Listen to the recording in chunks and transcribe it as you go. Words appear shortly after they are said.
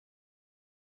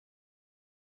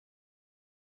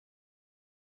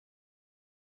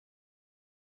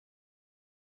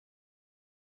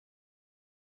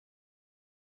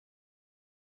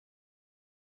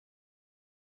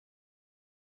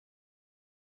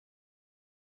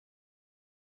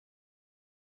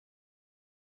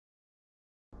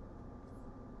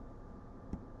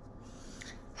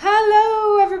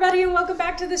welcome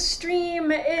back to the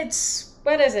stream. It's,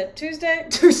 what is it, Tuesday?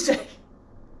 Tuesday.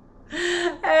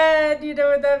 And you know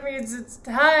what that means? It's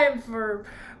time for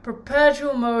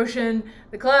Perpetual Motion,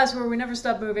 the class where we never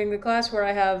stop moving, the class where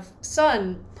I have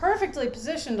sun perfectly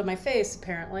positioned on my face,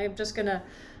 apparently. I'm just gonna,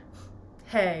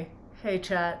 hey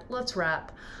chat, let's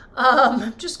wrap.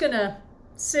 I'm just gonna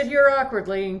sit here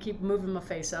awkwardly and keep moving my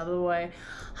face out of the way.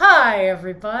 Hi,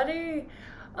 everybody.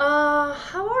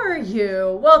 How are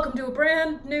you? Welcome to a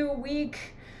brand new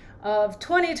week of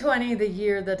 2020, the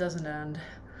year that doesn't end.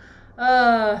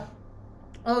 Oh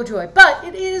joy. But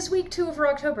it is week 2 of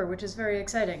October, which is very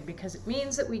exciting because it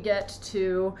means that we get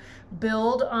to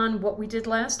build on what we did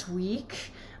last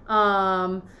week,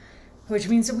 which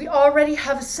means that we already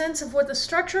have a sense of what the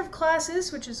structure of class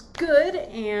is, which is good,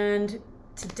 and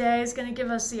today is going to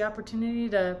give us the opportunity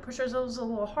to push ourselves a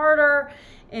little harder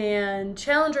and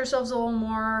challenge ourselves a little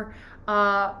more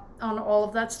on all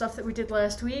of that stuff that we did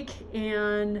last week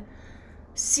and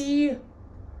see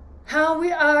how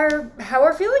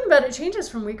our feeling about it changes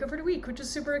from week over to week, which is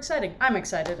super exciting. I'm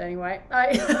excited anyway.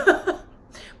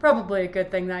 Probably a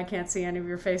good thing that I can't see any of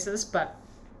your faces, but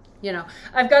you know,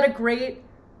 I've got a great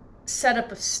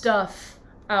setup of stuff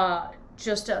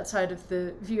just outside of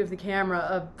the view of the camera.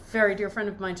 A very dear friend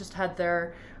of mine just had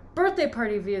their birthday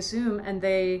party via Zoom, and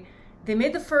they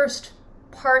made the first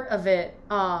part of it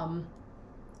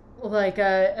like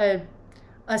a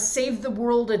Save the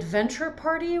World adventure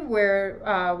party where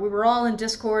we were all in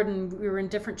Discord and we were in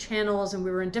different channels and we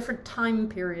were in different time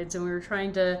periods and we were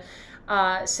trying to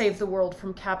save the world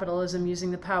from capitalism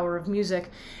using the power of music.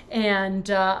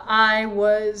 And I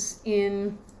was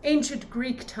in ancient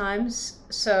Greek times,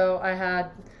 so I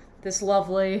had this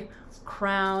lovely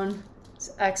crown,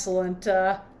 this excellent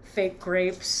fake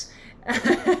grapes,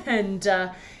 and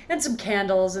some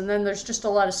candles, and then there's just a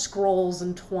lot of scrolls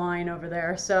and twine over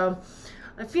there. So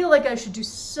I feel like I should do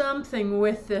something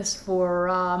with this for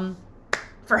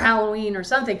Halloween or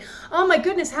something. Oh my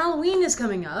goodness, Halloween is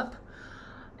coming up.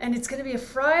 And it's going to be a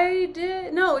Friday.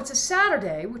 No, it's a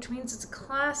Saturday, which means it's a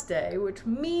class day, which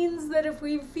means that if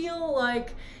we feel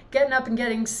like getting up and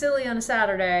getting silly on a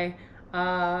Saturday,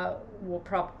 we'll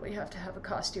probably have to have a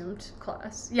costumed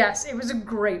class. Yes, it was a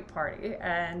great party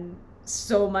and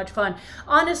so much fun.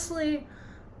 Honestly,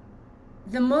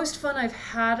 the most fun I've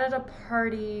had at a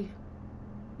party,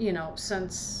 you know,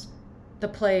 since the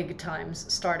plague times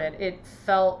started. It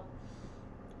felt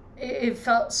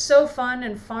so fun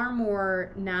and far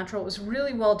more natural. It was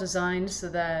really well designed so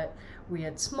that we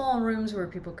had small rooms where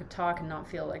people could talk and not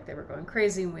feel like they were going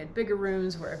crazy, and we had bigger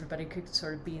rooms where everybody could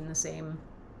sort of be in the same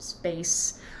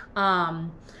space.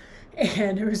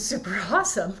 And it was super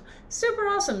awesome. Super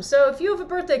awesome. So if you have a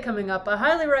birthday coming up, I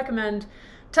highly recommend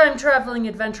time-traveling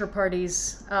adventure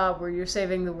parties where you're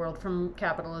saving the world from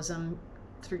capitalism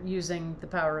through using the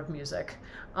power of music.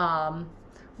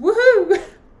 Woohoo!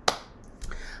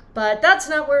 But that's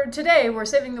not where today we're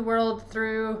saving the world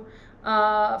through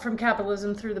from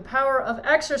capitalism through the power of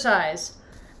exercise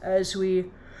as we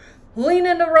lean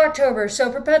into October.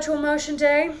 So Perpetual Motion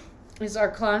Day is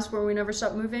our class where we never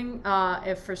stop moving.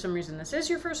 If for some reason this is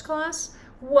your first class,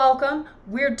 welcome.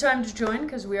 Weird time to join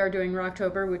because we are doing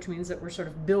October, which means that we're sort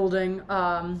of building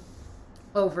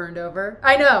over and over.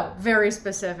 I know, very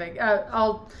specific.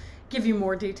 I'll give you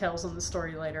more details on the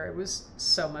story later. It was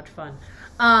so much fun.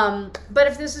 But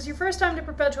if this is your first time to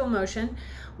Perpetual Motion,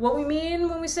 what we mean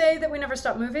when we say that we never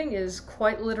stop moving is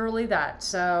quite literally that.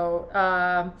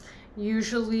 So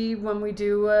usually when we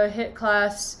do a HIIT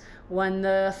class, when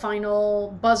the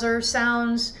final buzzer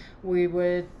sounds, we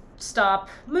would stop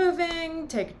moving,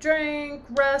 take a drink,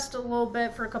 rest a little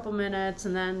bit for a couple minutes,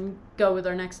 and then go with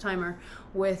our next timer.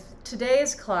 With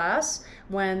today's class,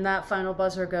 when that final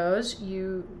buzzer goes,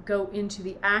 you go into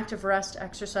the active rest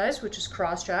exercise, which is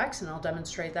cross jacks, and I'll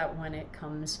demonstrate that when it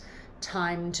comes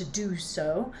time to do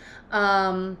so.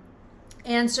 And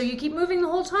so you keep moving the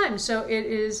whole time. So it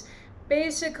is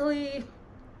basically,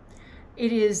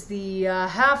 it is the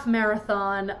half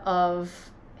marathon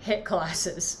of HIIT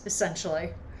classes,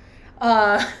 essentially.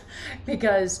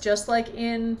 Because just like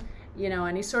in, you know,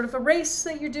 any sort of a race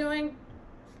that you're doing,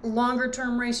 longer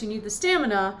term race, you need the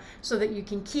stamina so that you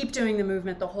can keep doing the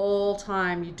movement the whole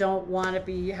time. You don't want to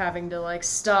be having to like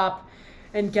stop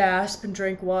and gasp and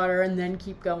drink water and then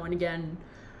keep going again.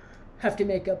 Have to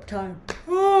make up time.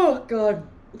 Oh God.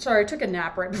 Sorry, I took a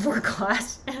nap right before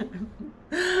class. I'm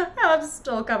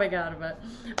still coming out of it.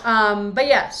 But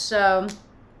yeah, so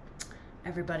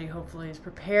everybody hopefully is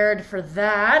prepared for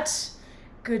that.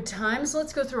 Good times.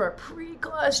 Let's go through our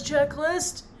pre-class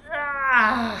checklist.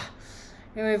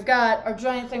 And we've got our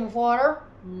giant thing of water.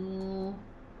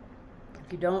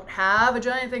 If you don't have a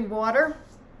giant thing of water,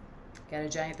 get a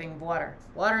giant thing of water.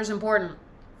 Water is important.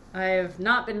 I have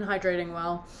not been hydrating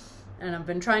well, and I've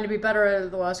been trying to be better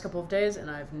the last couple of days,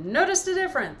 and I've noticed a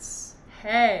difference.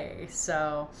 Hey,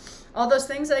 so all those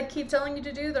things I keep telling you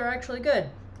to do, they're actually good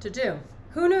to do.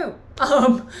 Who knew?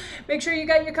 Make sure you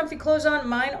got your comfy clothes on.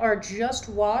 Mine are just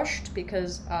washed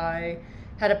because I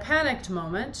had a panicked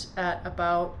moment at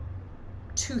about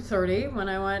 2:30 when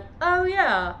I went, oh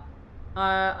yeah,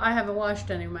 I haven't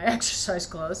washed any of my exercise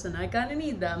clothes and I kind of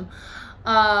need them.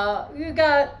 You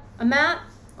got a mat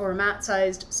or a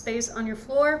mat-sized space on your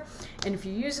floor, and if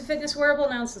you use a fitness wearable,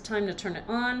 now's the time to turn it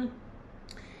on.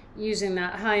 Using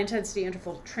that high-intensity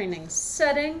interval training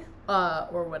setting,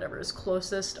 or whatever is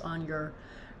closest on your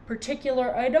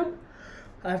particular item.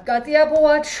 I've got the Apple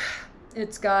Watch.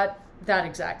 It's got that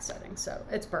exact setting, so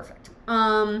it's perfect.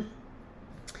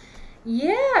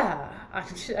 Yeah,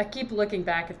 I keep looking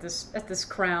back at this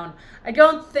crown. I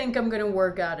don't think I'm going to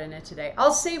work out in it today.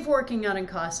 I'll save working out in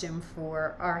costume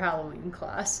for our Halloween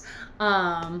class,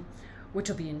 which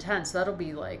will be intense. That'll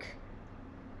be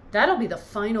the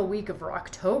final week of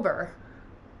October,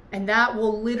 and that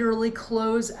will literally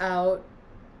close out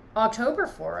October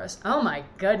for us. Oh my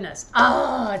goodness.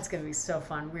 Oh, it's going to be so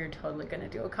fun. We're totally going to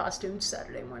do a costume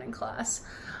Saturday morning class.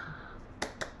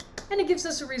 And it gives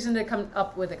us a reason to come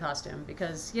up with a costume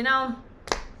because, you know,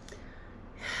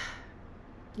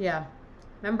 yeah,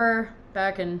 remember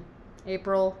back in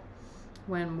April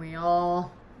when we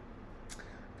all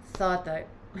thought that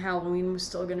Halloween was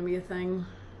still going to be a thing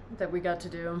that we got to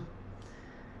do?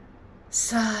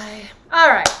 Sigh. All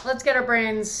right, let's get our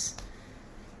brains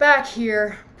back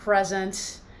here,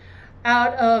 present,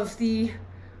 out of the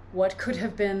what could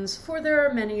have beens, for there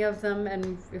are many of them,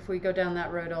 and if we go down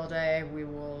that road all day, we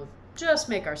will just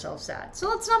make ourselves sad. So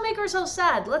let's not make ourselves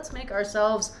sad. Let's make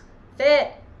ourselves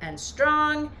fit and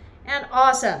strong and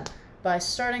awesome by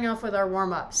starting off with our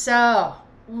warm-up. So,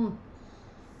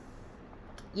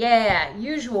 yeah,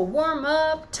 usual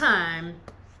warm-up time.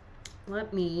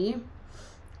 Let me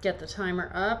get the timer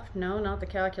up. No, not the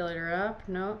calculator up.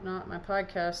 No, not my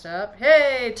podcast app.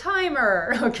 Hey,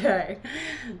 timer! Okay.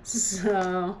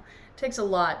 So, it takes a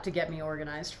lot to get me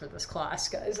organized for this class,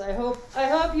 guys. I hope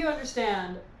you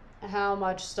understand how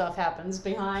much stuff happens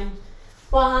behind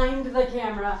the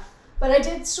camera. But I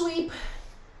did sweep,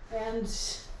 and,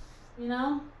 you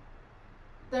know,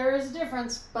 there is a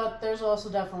difference, but there's also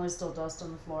definitely still dust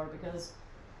on the floor because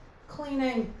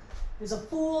cleaning is a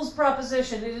fool's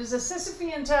proposition. It is a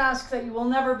Sisyphean task that you will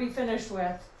never be finished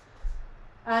with.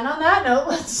 And on that note,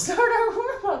 let's start our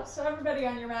warm-up. So everybody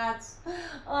on your mats,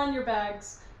 on your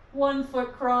backs, 1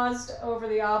 foot crossed over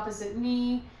the opposite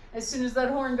knee. As soon as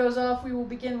that horn goes off, we will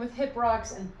begin with hip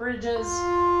rocks and bridges.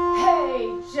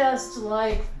 Hey, just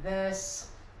like this.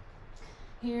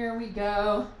 Here we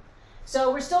go.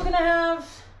 So we're still gonna have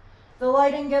the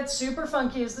lighting get super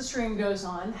funky as the stream goes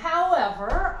on.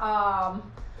 However, I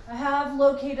have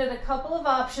located a couple of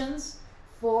options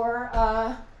for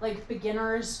like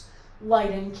beginner's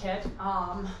lighting kit.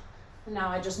 Now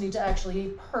I just need to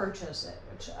actually purchase it,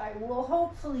 which I will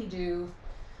hopefully do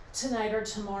tonight or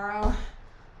tomorrow,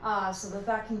 so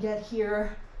that can get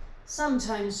here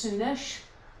sometime soonish.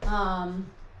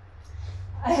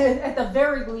 At the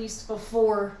very least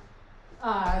before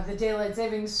the daylight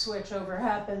savings switch over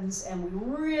happens and we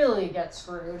really get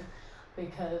screwed.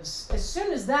 Because as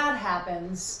soon as that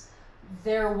happens,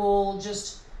 there will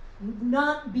just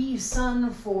not be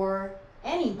sun for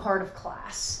any part of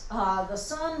class. The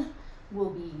sun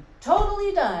will be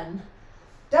totally done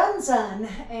sun,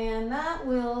 and that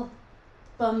will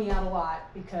bum me out a lot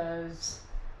because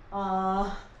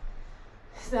that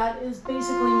is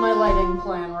basically my lighting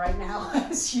plan right now,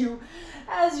 as you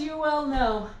well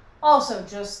know. Also,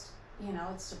 just, you know,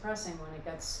 it's depressing when it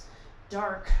gets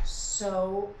dark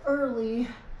so early,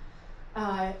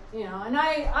 you know, and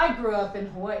I grew up in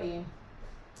Hawaii,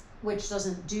 which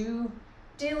doesn't do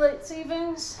daylight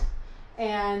savings,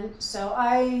 and so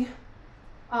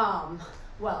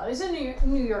well, I was in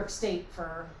New York State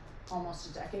for almost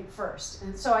a decade first,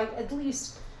 and so I at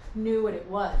least knew what it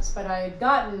was, but I had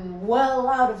gotten well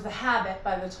out of the habit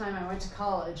by the time I went to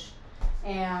college,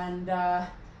 and let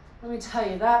me tell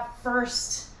you, that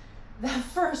first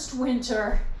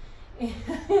winter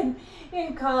in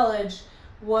college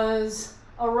was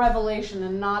a revelation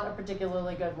and not a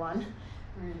particularly good one.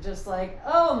 We're just like,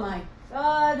 oh my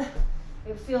God,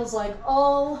 it feels like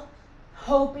all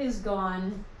hope is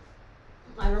gone.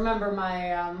 I remember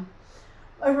my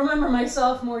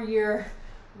sophomore year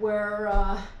where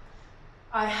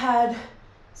I had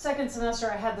second semester.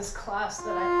 I had this class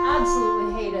that I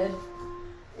absolutely hated,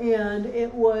 and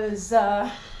it was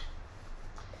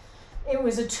it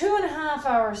was a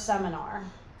 2.5-hour seminar,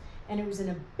 and it was in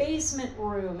a basement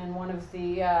room in one of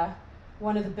the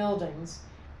buildings,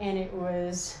 and it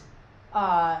was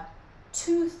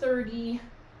 2:30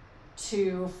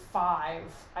 to 5,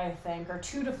 I think, or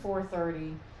 2 to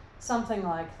 4:30, something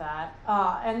like that.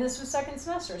 And this was second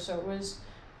semester, so it was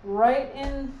right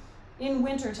in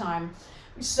winter time.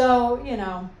 So, you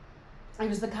know, it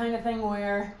was the kind of thing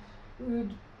where we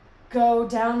would go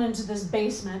down into this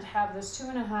basement, have this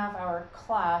 2.5-hour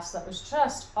class that was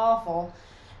just awful,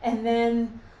 and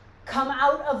then come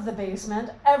out of the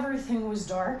basement, everything was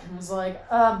dark, and was like,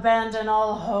 abandon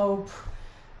all hope.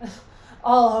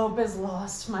 All hope is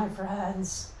lost, my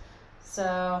friends.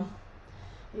 So,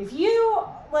 if you,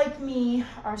 like me,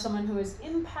 are someone who is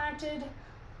impacted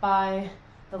by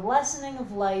the lessening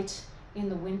of light in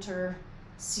the winter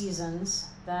seasons,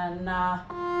 then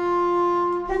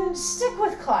stick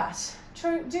with class.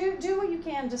 Do what you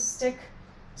can to stick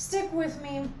with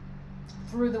me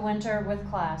through the winter with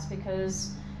class,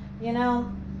 because, you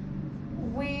know,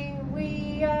 we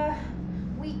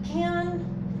can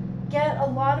get a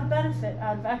lot of benefit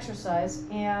out of exercise,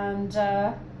 and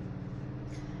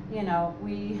you know,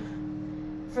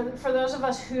 for those of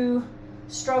us who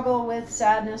struggle with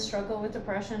sadness, struggle with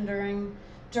depression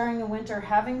during the winter,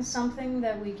 having something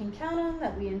that we can count on,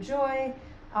 that we enjoy,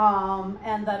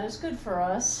 and that is good for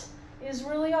us, is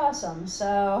really awesome.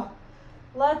 So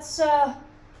let's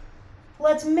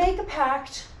make a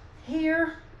pact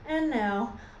here and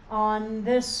now on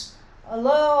this,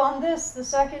 the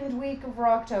second week of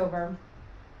October.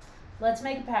 Let's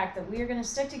make a pact that we are going to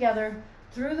stick together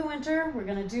through the winter. We're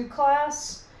going to do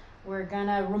class. We're going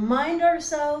to remind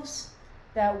ourselves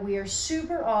that we are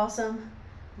super awesome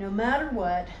no matter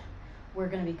what. We're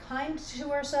going to be kind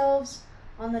to ourselves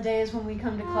on the days when we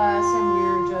come to class and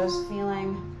we're just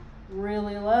feeling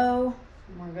really low.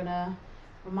 We're going to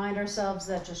remind ourselves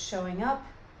that just showing up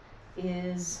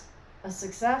is a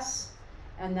success,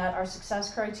 and that our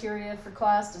success criteria for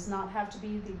class does not have to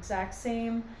be the exact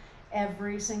same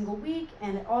every single week,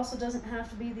 and it also doesn't have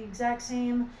to be the exact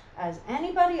same as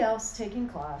anybody else taking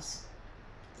class.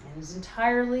 It is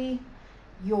entirely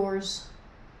yours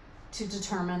to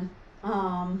determine.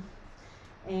 And,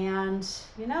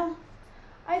 you know,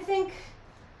 I think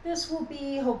this will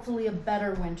be hopefully a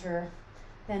better winter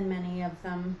than many of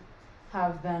them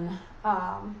have been.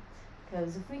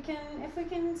 Because if we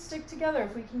can stick together,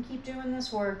 if we can keep doing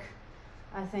this work,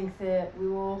 I think that we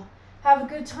will have a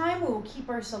good time. We will keep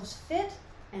ourselves fit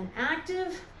and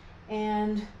active,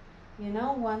 and, you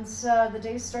know, once the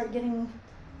days start getting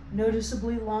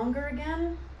noticeably longer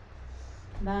again,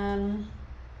 then,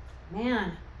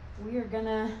 man, we are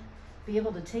gonna be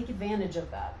able to take advantage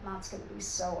of that. That's gonna be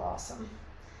so awesome.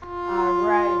 All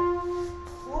right,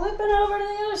 flipping over to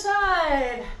the other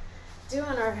side, doing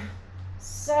our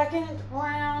second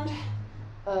round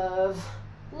of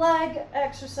leg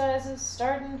exercises,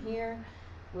 starting here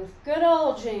with good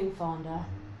old Jane Fonda.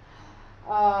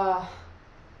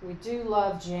 We do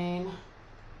love Jane.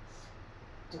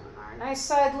 Doing our nice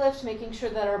side lift, making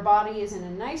sure that our body is in a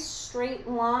nice straight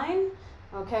line.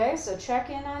 Okay, so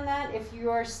check in on that if you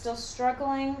are still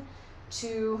struggling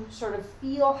to sort of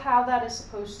feel how that is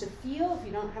supposed to feel. If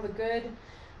you don't have a good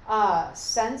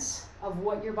sense of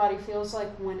what your body feels like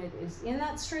when it is in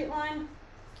that straight line,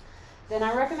 then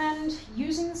I recommend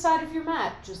using the side of your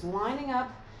mat, just lining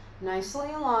up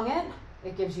nicely along it.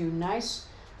 It gives you a nice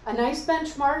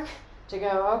benchmark to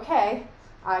go, okay,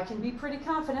 I can be pretty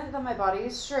confident that my body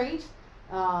is straight,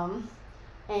 and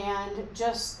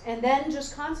then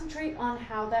just concentrate on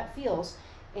how that feels,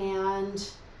 and,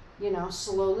 you know,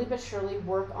 slowly but surely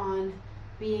work on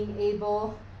being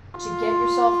able to get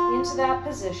yourself into that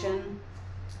position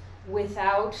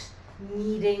without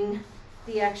needing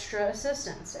the extra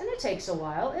assistance. And it takes a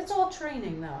while. It's all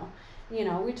training, though. You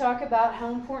know, we talk about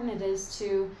how important it is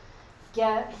to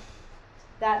get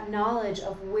that knowledge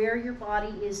of where your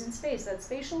body is in space. That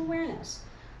spatial awareness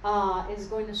is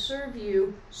going to serve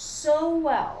you so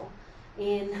well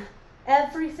in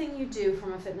everything you do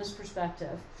from a fitness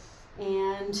perspective.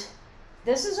 And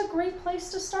this is a great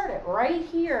place to start it, right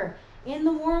here in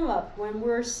the warm-up, when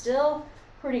we're still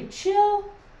pretty chill.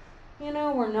 You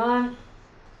know, we're not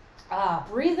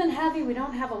breathing heavy. We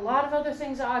don't have a lot of other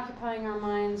things occupying our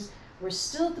minds. We're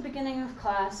still at the beginning of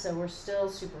class, so we're still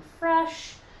super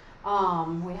fresh.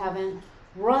 We haven't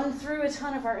run through a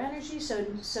ton of our energy, so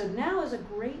now is a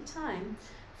great time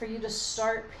for you to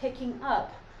start picking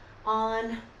up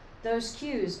on those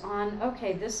cues, on,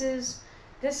 okay, this is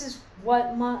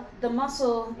what the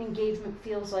muscle engagement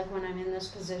feels like when I'm in this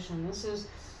position. This is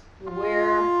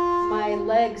where my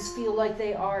legs feel like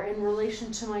they are in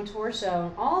relation to my torso.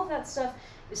 And all of that stuff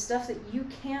is stuff that you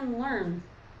can learn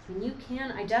and you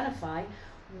can identify,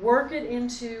 work it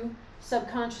into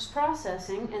subconscious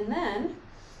processing, and then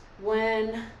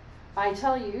when I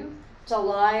tell you to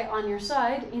lie on your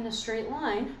side in a straight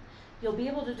line, you'll be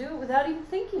able to do it without even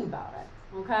thinking about it,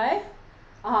 okay?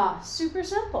 Super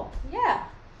simple, yeah.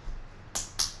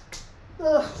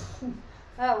 Ugh,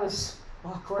 that was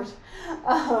awkward.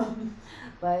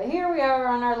 But here we are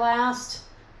on our last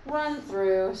run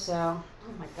through, so,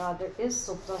 oh my God, there is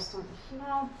still dust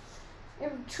on,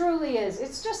 it truly is.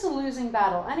 It's just a losing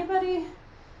battle. Anybody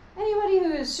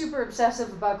who is super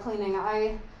obsessive about cleaning,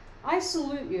 I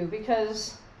salute you,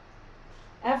 because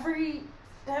every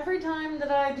time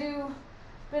that I do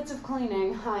bits of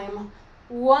cleaning, I'm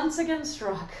once again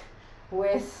struck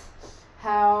with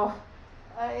how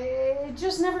it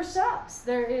just never stops.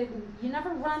 You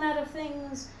never run out of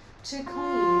things to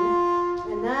clean,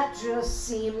 and that just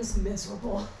seems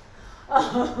miserable.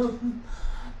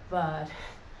 But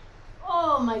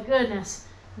oh my goodness,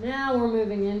 now we're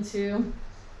moving into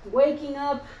waking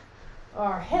up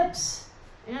our hips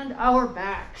and our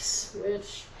backs,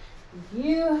 which if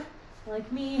you,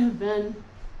 like me, have been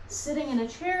sitting in a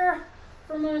chair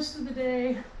for most of the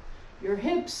day, your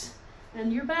hips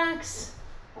and your backs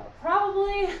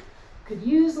probably could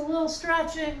use a little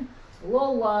stretching, a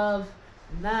little love,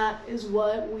 and that is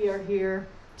what we are here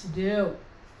to do.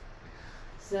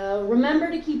 So remember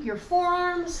to keep your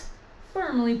forearms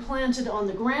firmly planted on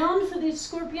the ground for these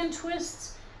scorpion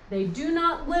twists. They do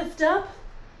not lift up,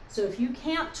 so if you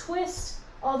can't twist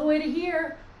all the way to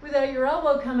here without your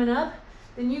elbow coming up,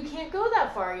 then you can't go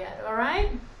that far yet, all right?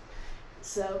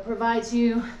 So it provides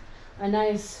you a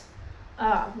nice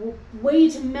way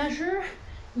to measure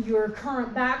your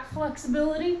current back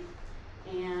flexibility,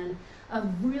 and a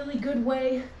really good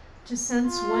way to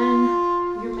sense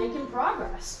when you're making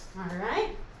progress, all right?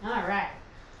 All right.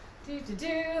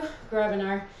 Grabbing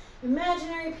our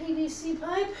imaginary PVC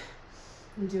pipe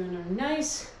and doing our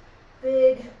nice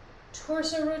big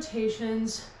torso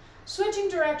rotations, switching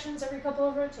directions every couple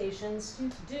of rotations,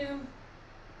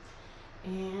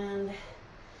 and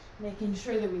making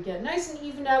sure that we get nice and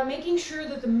evened out, making sure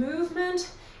that the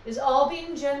movement is all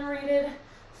being generated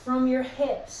from your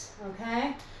hips,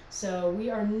 okay? So we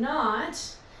are not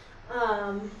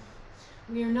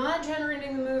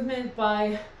generating the movement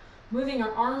by moving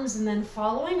our arms and then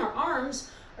following. Our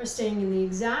arms are staying in the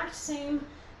exact same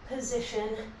position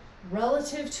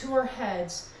relative to our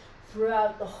heads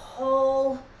throughout the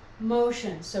whole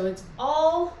motion. So it's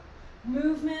all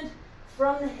movement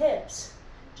from the hips,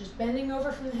 just bending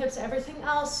over from the hips. Everything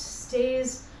else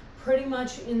stays pretty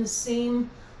much in the same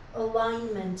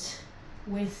alignment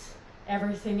with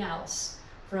everything else,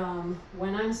 from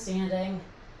when I'm standing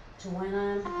to when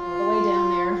I'm all the way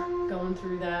down there going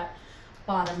through that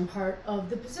bottom part of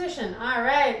the position. All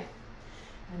right,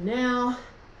 and now,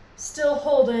 still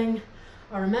holding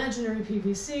our imaginary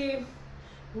PVC,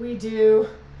 we do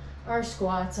our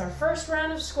squats, our first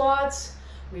round of squats.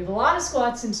 We have a lot of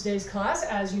squats in today's class,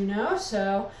 as you know,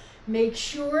 so make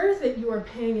sure that you are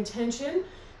paying attention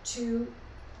to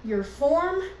your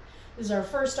form. This is our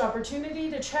first opportunity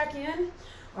to check in.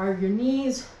 Are your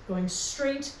knees going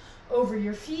straight over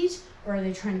your feet, or are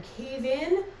they trying to cave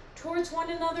in towards one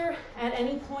another at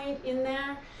any point in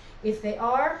there? If they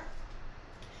are,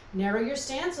 narrow your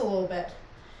stance a little bit,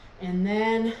 and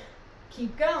then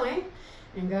keep going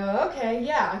and go, okay,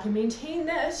 yeah, I can maintain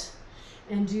this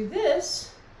and do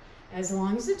this as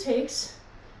long as it takes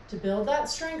to build that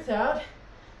strength out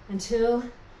until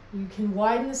you can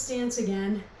widen the stance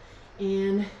again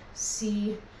and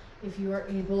see if you are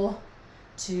able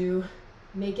to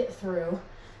make it through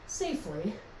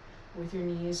safely with your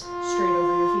knees straight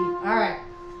over your feet. All right,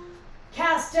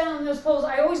 cast down those poles.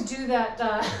 I always do that,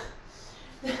 I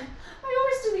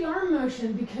always do the arm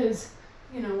motion because,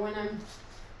 you know, when I'm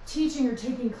teaching or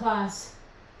taking class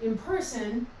in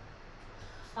person,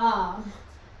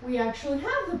 we actually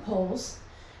have the poles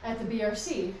at the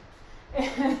BRC.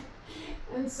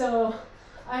 And so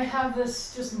I have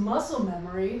this just muscle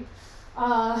memory.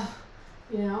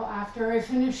 You know, after I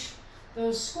finish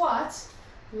those squats,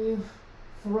 you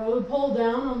throw the pole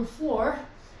down on the floor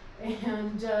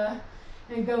and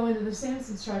go into the stance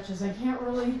and stretches. I can't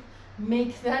really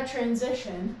make that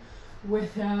transition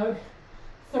without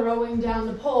throwing down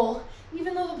the pole,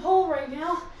 even though the pole right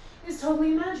now is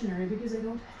totally imaginary because I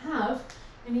don't have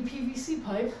any PVC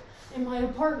pipe in my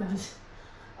apartment.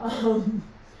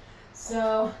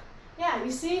 So yeah,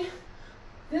 you see,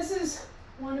 this is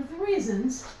one of the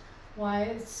reasons why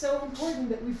it's so important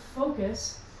that we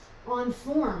focus on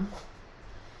form,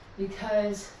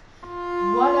 because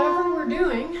whatever we're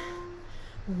doing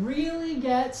really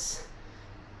gets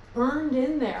burned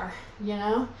in there, you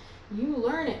know? You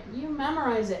learn it, you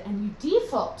memorize it, and you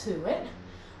default to it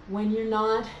when you're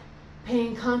not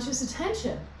paying conscious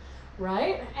attention,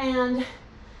 right? And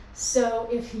so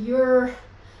if you're,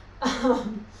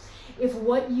 if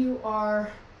what you are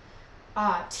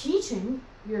teaching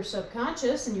your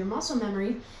subconscious and your muscle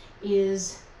memory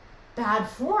is bad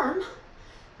form,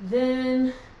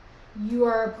 then you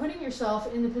are putting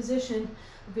yourself in the position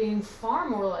of being far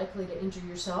more likely to injure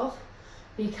yourself,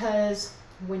 because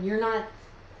when you're not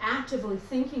actively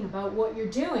thinking about what you're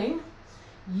doing,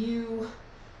 you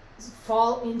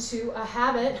fall into a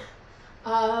habit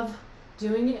of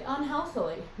doing it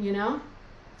unhealthily, you know?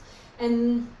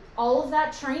 And all of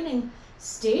that training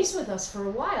stays with us for a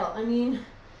while. I mean,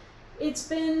 it's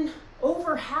been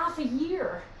over half a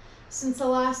year since the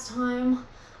last time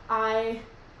I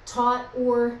taught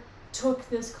or took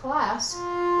this class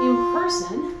in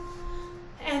person,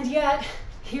 and yet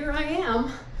here I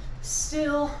am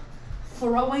still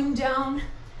throwing down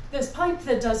this pipe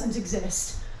that doesn't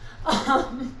exist.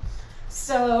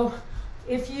 So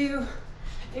if you're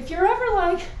ever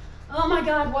like, oh my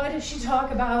God, why does she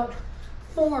talk about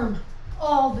form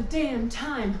all the damn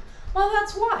time? Well,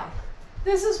 that's why.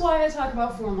 This is why I talk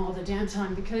about form all the damn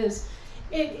time, because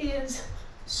it is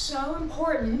so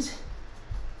important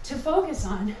to focus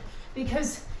on,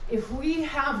 because if we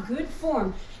have good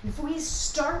form, if we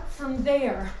start from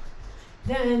there,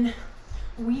 then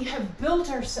we have built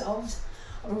ourselves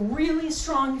a really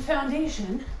strong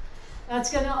foundation that's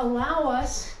going to allow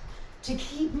us to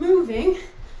keep moving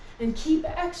and keep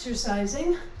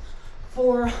exercising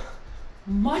for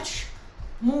much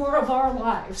more of our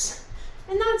lives.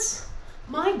 And that's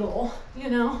my goal, you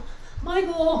know. My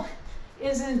goal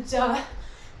isn't to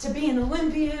be an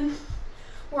Olympian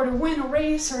or to win a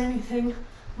race or anything.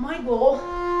 My goal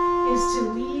is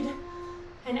to lead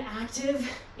an active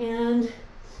and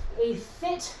a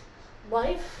fit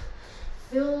life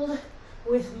filled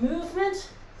with movement,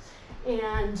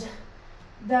 and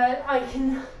that I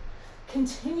can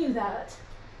continue that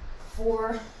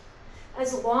for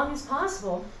as long as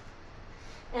possible.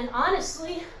 And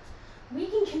honestly, we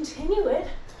can continue it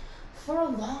for a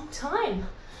long time.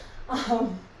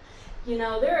 You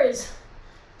know, there is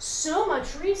so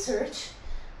much research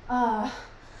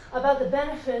about the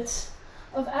benefits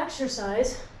of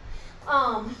exercise,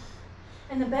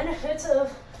 and the benefits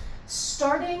of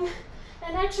starting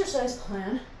an exercise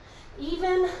plan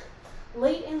even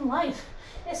late in life,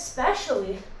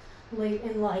 especially late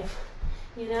in life.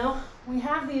 You know, we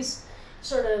have these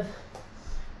sort of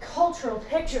cultural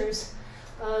pictures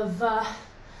of,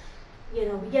 you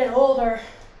know, we get older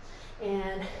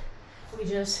and we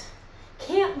just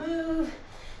can't move,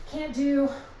 can't do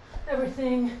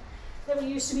everything that we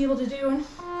used to be able to do. And,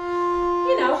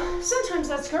 you know, sometimes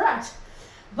that's correct.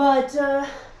 But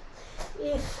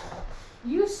if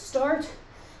you start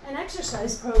an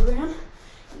exercise program,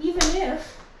 even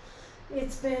if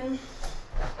it's been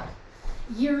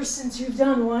years since you've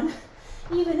done one,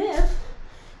 even if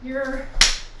you're,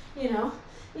 you know,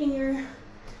 in your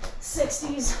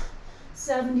 60s,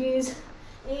 70s,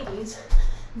 80s,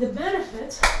 the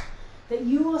benefits that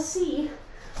you will see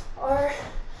are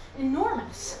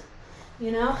enormous,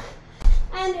 you know?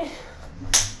 And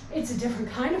it's a different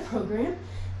kind of program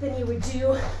than you would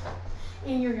do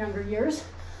in your younger years,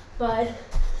 but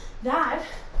that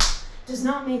does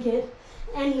not make it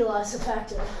any less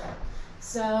effective.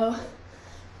 So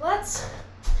let's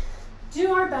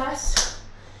do our best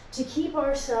to keep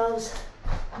ourselves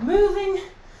moving,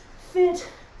 fit,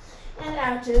 and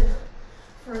active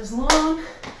for as long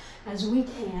as we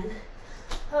can.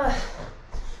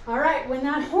 All right, when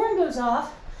that horn goes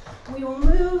off, we will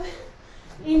move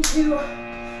into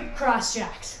cross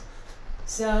jacks.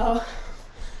 So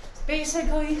it's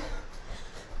basically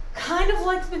kind of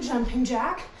like the jumping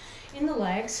jack in the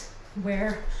legs,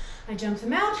 where I jump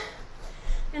them out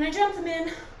and I jump them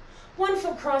in, one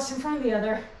foot crossed in front of the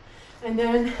other, and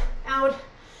then out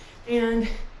and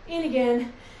in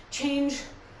again, change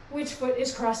which foot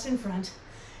is crossed in front.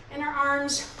 And our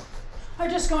arms are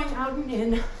just going out and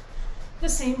in the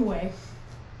same way.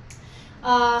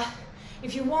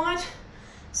 If you want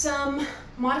some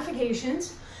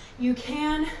modifications, you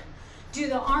can do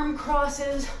the arm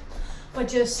crosses, but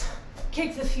just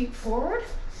kick the feet forward,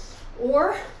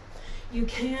 or you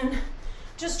can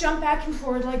just jump back and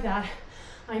forward like that.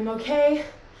 I'm okay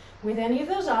with any of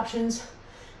those options.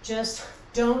 Just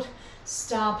don't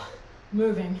stop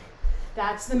moving.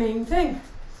 That's the main thing.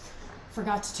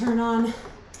 Forgot to turn on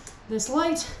this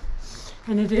light,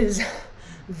 and it is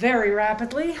very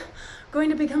rapidly going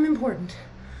to become important.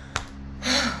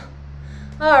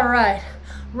 All right,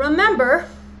 remember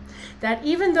that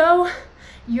even though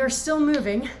you're still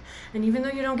moving, and even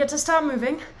though you don't get to stop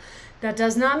moving, that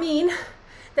does not mean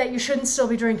that you shouldn't still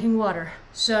be drinking water.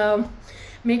 So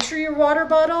make sure your water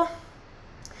bottle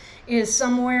is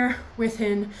somewhere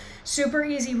within super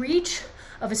easy reach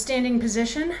of a standing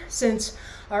position, since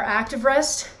our active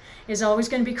rest is always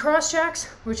going to be cross jacks,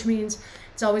 which means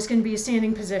it's always going to be a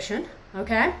standing position,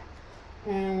 okay?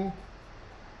 And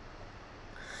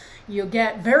you'll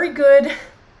get very good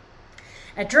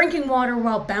at drinking water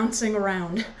while bouncing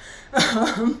around,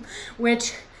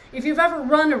 which, if you've ever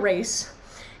run a race,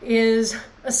 is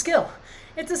a skill.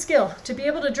 It's a skill to be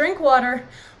able to drink water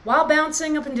while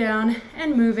bouncing up and down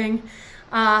and moving,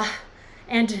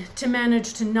 and to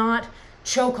manage to not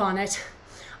choke on it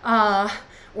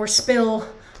or spill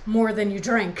more than you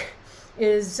drink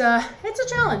is it's a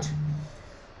challenge.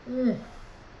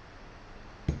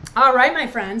 All right, my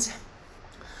friends.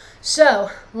 So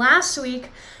last week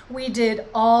we did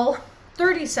all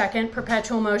 30-second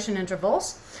perpetual motion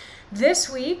intervals. This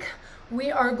week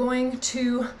we are going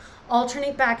to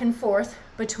alternate back and forth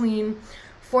between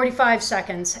 45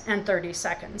 seconds and 30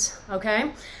 seconds,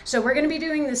 okay? So we're going to be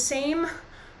doing the same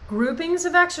groupings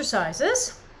of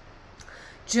exercises,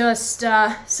 just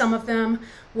some of them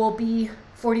will be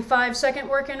 45-second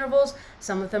work intervals,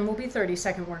 some of them will be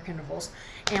 30-second work intervals,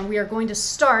 and we are going to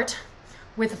start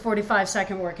with a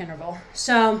 45-second work interval.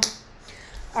 So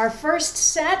our first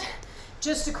set,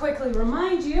 just to quickly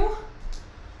remind you,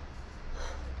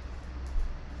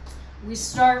 we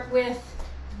start with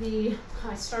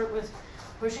I start with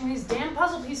pushing these damn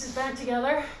puzzle pieces back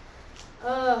together.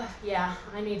 Yeah,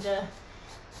 I need to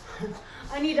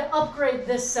upgrade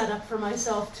this setup for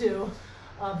myself too,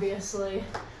 obviously.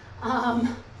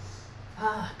 Oh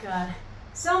God,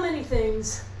 so many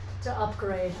things to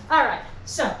upgrade. All right,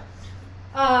 so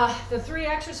the 3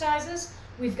 exercises,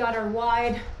 we've got our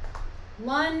wide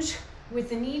lunge with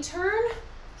the knee turn.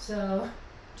 So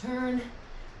turn,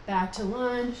 back to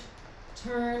lunge,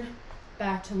 turn,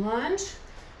 back to lunge.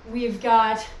 We've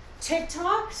got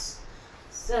tick-tocks,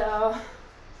 so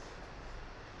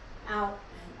out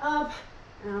and up,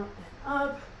 out and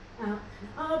up, out and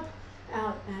up,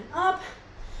 out and up.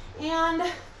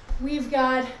 And we've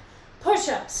got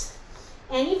push-ups.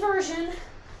 Any version,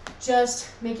 just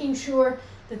making sure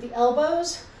that the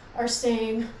elbows are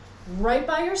staying right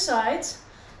by your sides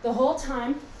the whole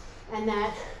time, and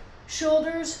that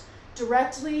shoulders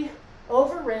directly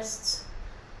over wrists,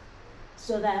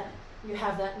 so that you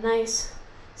have that nice,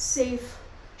 safe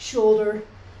shoulder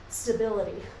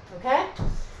stability, okay?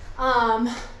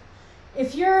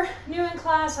 If you're new in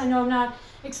class, I know I'm not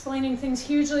explaining things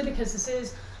hugely because this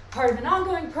is part of an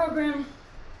ongoing program,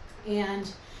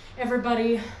 and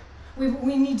everybody,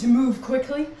 we need to move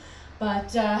quickly,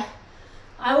 but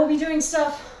I will be doing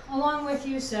stuff along with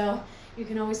you, so you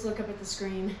can always look up at the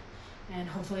screen, and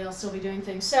hopefully I'll still be doing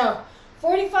things. So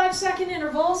 45-second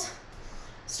intervals,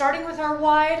 starting with our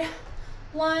wide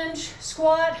lunge,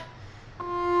 squat,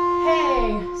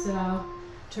 hey, so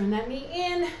turn that knee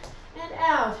in and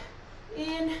out,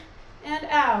 in and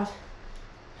out.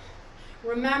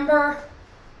 Remember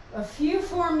a few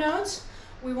form notes.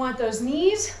 We want those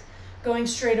knees going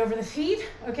straight over the feet,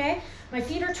 okay? My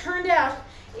feet are turned out.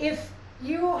 If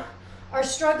you are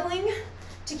struggling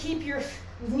to keep your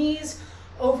knees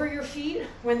over your feet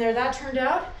when they're that turned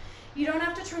out, you don't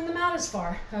have to turn them out as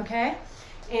far, okay?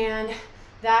 And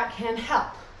that can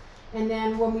help. And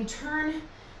then when we turn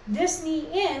this knee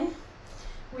in,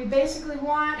 we basically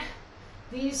want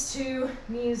these 2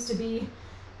 knees to be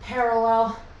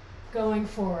parallel going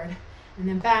forward. And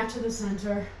then back to the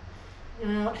center,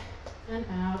 out and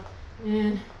out,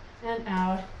 in and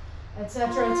out, etc.,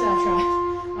 etc.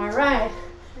 All right,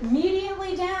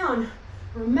 immediately down.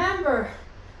 Remember,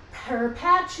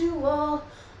 perpetual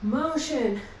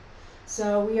motion.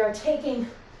 So we are taking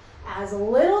as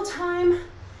little time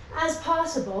as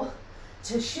possible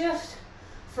to shift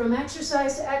from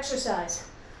exercise to exercise,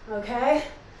 okay?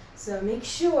 So make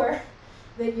sure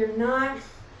that you're not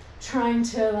trying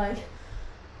to like,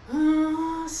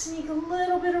 sneak a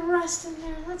little bit of rest in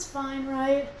there. That's fine,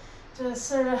 right? Just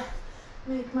sort of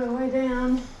make my way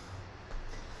down,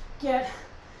 get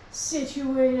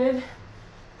situated,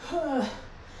 and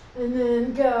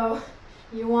then go.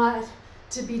 You want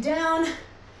to be down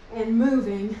and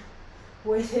moving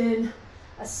within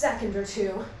a second or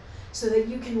two so that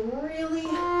you can really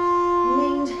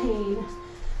maintain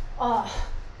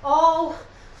all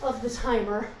of the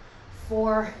timer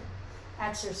for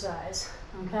exercise,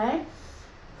 okay?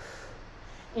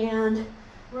 And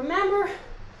remember,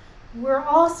 we're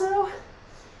also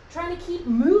trying to keep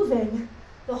moving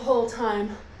the whole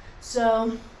time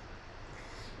So,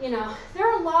 you know, there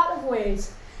are a lot of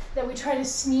ways that we try to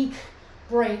sneak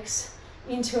breaks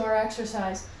into our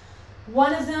exercise.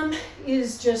 One of them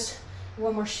is just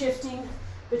when we're shifting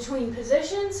between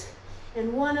positions,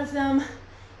 and one of them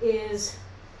is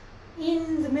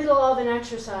in the middle of an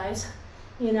exercise.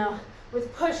 You know,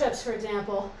 with push-ups, for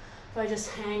example, if I just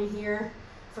hang here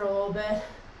for a little bit,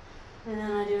 and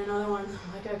then I do another one,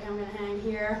 I'm like, okay, I'm gonna hang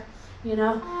here. You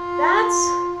know,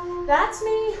 that's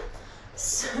me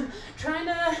trying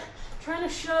to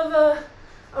shove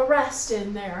a rest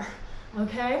in there,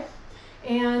 okay?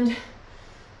 And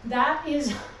that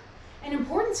is an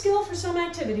important skill for some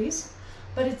activities,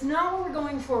 but it's not what we're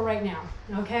going for right now,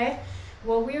 okay?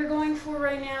 What we're going for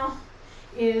right now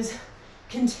is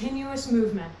continuous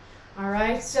movement, all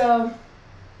right? So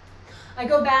I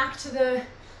go back to the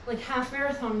half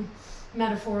marathon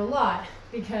metaphor a lot,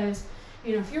 because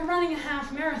you know, if you're running a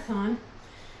half marathon,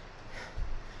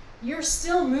 you're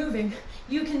still moving.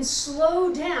 You can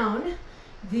slow down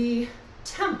the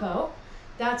tempo.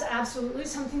 That's absolutely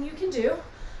something you can do.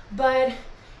 But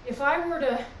if I were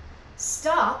to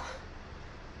stop,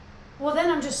 well, then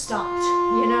I'm just stopped,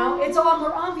 you know? It's a lot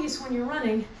more obvious when you're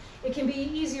running. It can be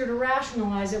easier to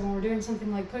rationalize it when we're doing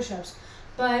something like push-ups.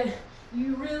 But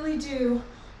you really do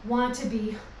want to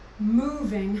be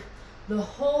moving the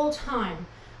whole time,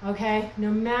 okay? No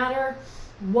matter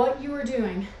what you are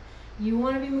doing, you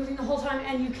want to be moving the whole time,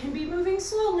 and you can be moving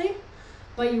slowly,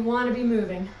 but you want to be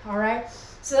moving, all right?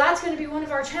 So that's going to be one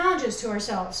of our challenges to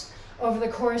ourselves over the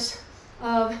course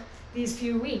of these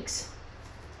few weeks,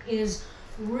 is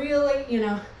really, you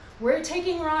know, we're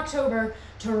taking Rocktober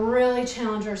to really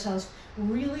challenge ourselves,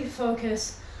 really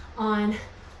focus on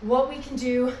what we can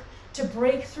do to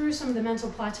break through some of the mental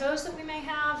plateaus that we may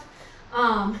have,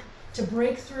 to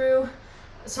break through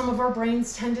some of our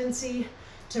brain's tendency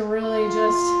to really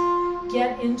just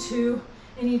get into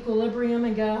an equilibrium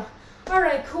and go, all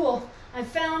right, cool, I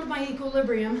found my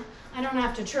equilibrium. I don't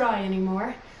have to try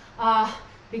anymore,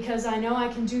 because I know I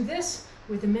can do this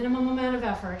with the minimum amount of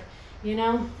effort, you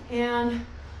know? And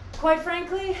quite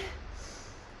frankly,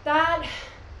 that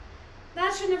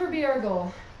should never be our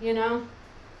goal, you know?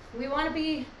 We want to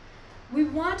be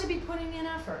putting in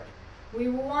effort. We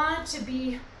want to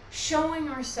be showing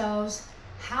ourselves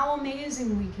how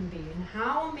amazing we can be,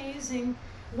 and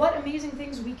what amazing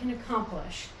things we can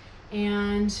accomplish.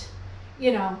 And,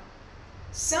 you know,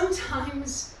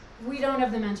 sometimes we don't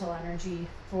have the mental energy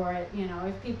for it. You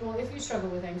know, if you struggle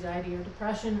with anxiety or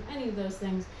depression, any of those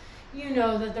things, you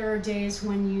know that there are days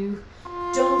when you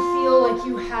don't feel like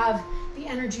you have the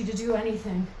energy to do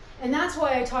anything. And that's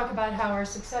why I talk about how our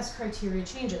success criteria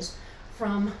changes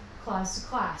from class to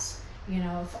class. You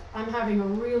know, if I'm having a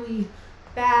really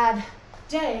bad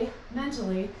day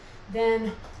mentally,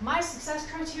 then my success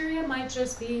criteria might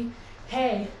just be,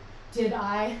 hey, did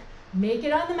I make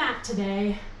it on the mat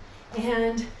today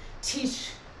and teach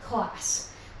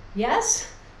class?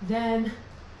 Yes? Then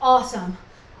awesome,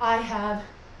 I have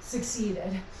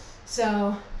succeeded.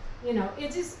 So, you know,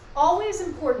 it is always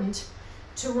important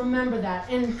to remember that.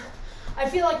 And I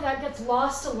feel like that gets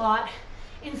lost a lot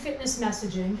in fitness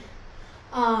messaging.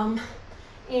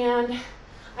 And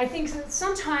I think that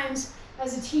sometimes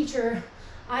as a teacher,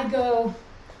 I go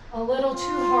a little too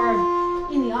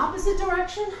hard in the opposite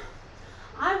direction.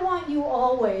 I want you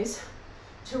always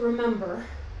to remember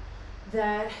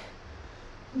that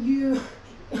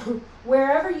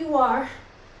wherever you are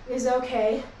is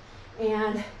okay,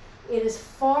 and it is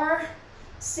far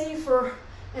safer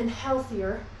and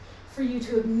healthier for you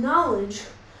to acknowledge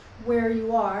where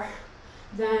you are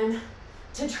than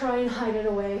to try and hide it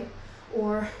away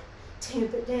or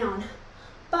tamp it down.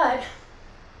 But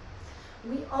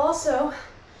we also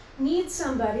need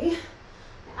somebody,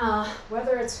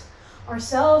 whether it's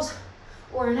ourselves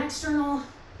or an external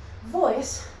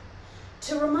voice,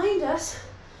 to remind us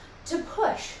to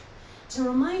push, to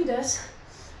remind us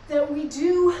that we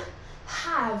do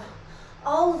have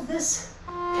all of this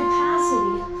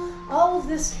capacity, all of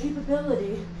this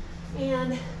capability,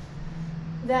 and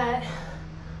that,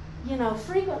 you know,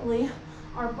 frequently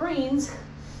our brains,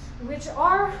 which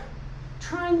are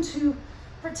trying to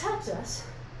protect us,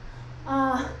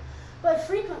 but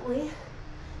frequently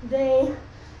they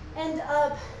end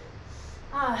up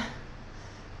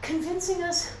convincing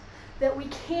us that we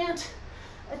can't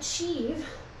achieve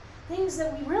things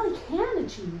that we really can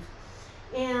achieve.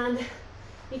 And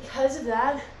because of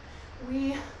that,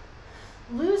 we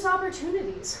lose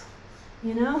opportunities,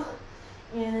 you know,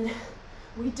 and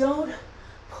we don't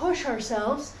push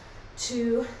ourselves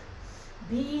to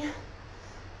be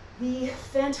the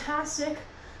fantastic,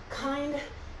 kind,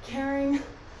 caring,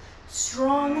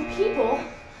 strong people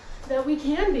that we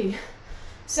can be.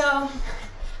 So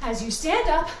as you stand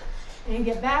up and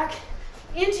get back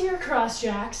into your cross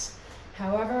jacks,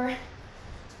 however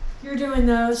you're doing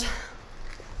those,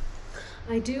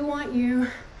 I do want you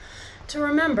to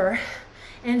remember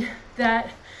and that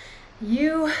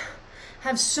you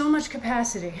have so much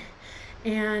capacity.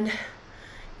 And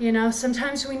you know,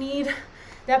 sometimes we need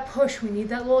that push, we need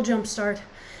that little jump start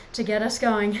to get us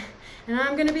going. And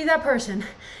I'm going to be that person.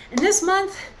 And this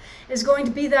month is going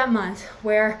to be that month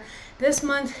where this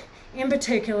month in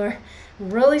particular,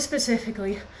 really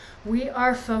specifically, we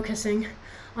are focusing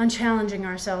on challenging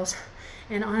ourselves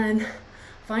and on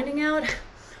finding out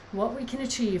what we can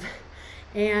achieve.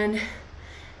 And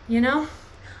you know,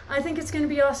 I think it's going to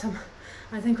be awesome.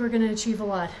 I think we're going to achieve a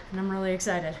lot, and I'm really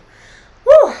excited.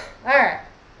 Woo! All right.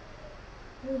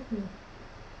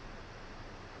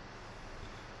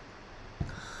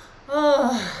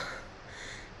 Oh,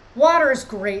 water is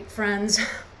great, friends.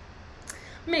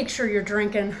 Make sure you're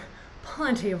drinking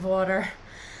plenty of water.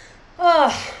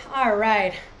 Oh, all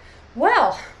right.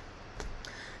 Well,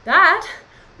 that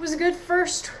was a good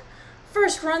first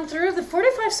run through. The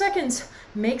 45 seconds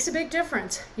makes a big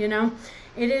difference, you know.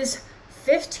 It is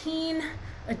 15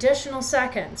 additional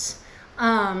seconds.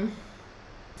 And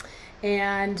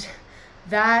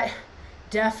that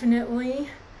definitely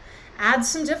adds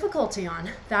some difficulty on.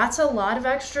 That's a lot of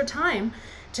extra time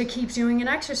to keep doing an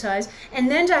exercise and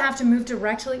then to have to move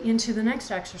directly into the next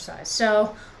exercise.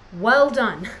 So well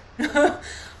done.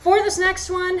 For this next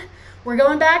one, we're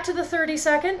going back to the 30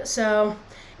 second, so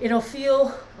it'll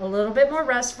feel a little bit more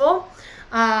restful.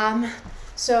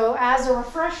 So as a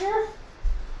refresher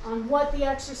on what the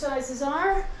exercises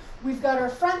are, we've got our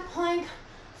front plank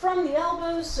from the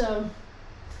elbows, so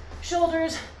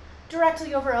shoulders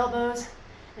directly over elbows,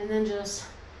 and then just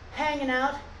hanging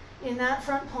out in that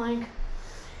front plank.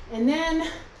 And then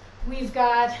we've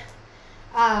got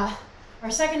our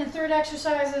second and third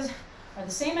exercises are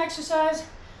the same exercise,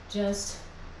 just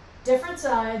different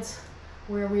sides,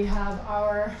 where we have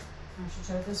our, I should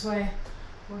show it this way,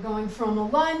 we're going from a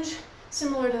lunge,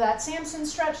 similar to that Samson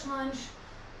stretch lunge,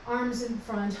 arms in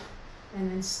front,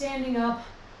 and then standing up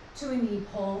to a knee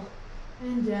pull,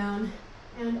 and down,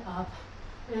 and up,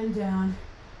 and down,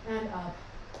 and up.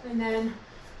 And then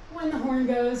when the horn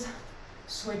goes,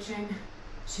 switching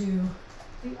to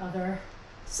the other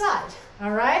side.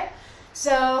 All right?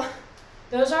 So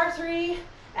those are 3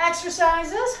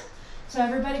 exercises. So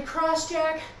everybody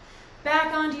cross-jack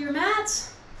back onto your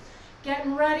mats,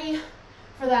 getting ready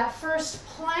for that first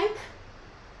plank.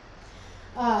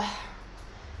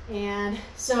 And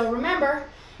so remember,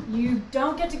 you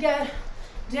don't get to get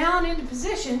down into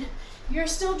position. You're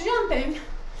still jumping,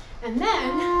 and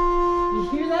then you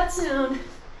hear that sound,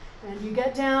 and you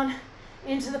get down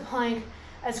into the plank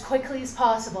as quickly as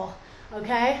possible.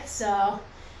 Okay? So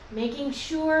making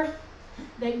sure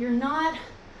that you're not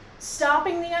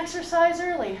stopping the exercise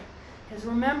early. Because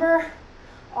remember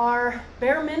our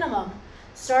bare minimum,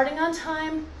 starting on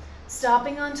time,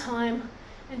 stopping on time,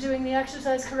 and doing the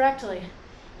exercise correctly.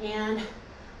 And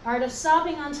part of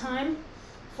stopping on time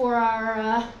for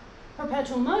our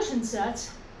perpetual motion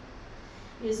sets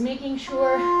is making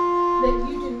sure that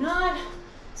you do not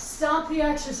stop the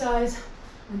exercise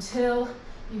until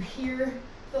you hear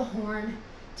the horn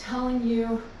telling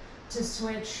you to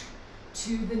switch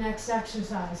to the next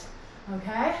exercise.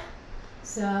 Okay?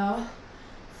 So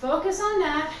focus on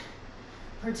that,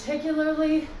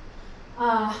 particularly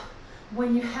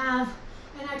when you have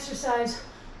an exercise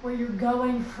where you're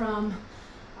going from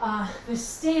the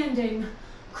standing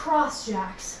cross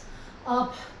jacks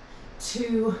up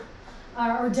to,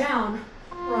 or down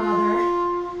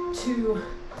rather, to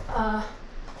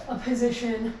a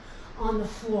position on the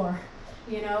floor.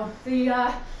 You know,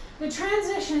 the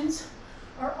transitions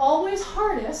are always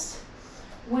hardest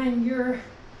when you're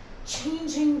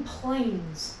changing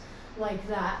planes like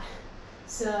that.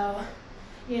 So,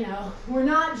 you know, we're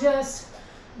not just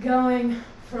going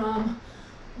from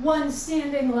one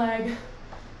standing leg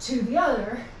to the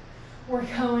other. We're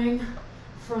going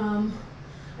from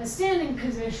a standing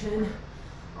position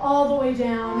all the way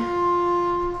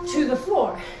down to the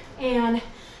floor. And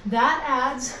that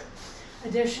adds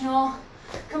additional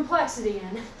complexity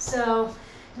in. So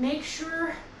make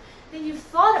sure that you've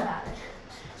thought about it.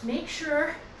 Make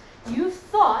sure you've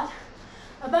thought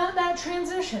about that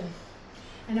transition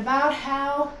and about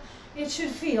how it should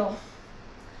feel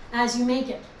as you make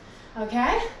it.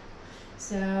 Okay?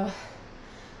 So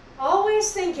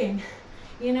always thinking,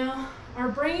 you know, our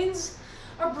brains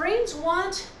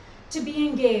want to be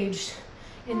engaged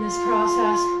in this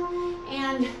process,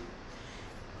 and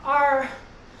our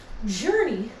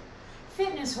journey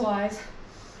fitness-wise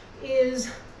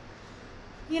is,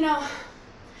 you know,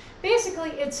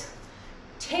 basically it's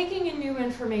taking in new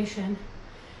information,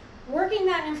 working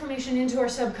that information into our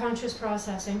subconscious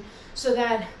processing so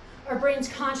that our brain's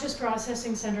conscious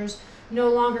processing centers no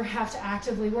longer have to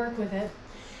actively work with it,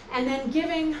 and then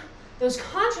giving those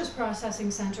conscious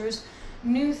processing centers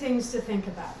new things to think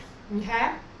about,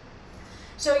 okay?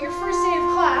 So your first day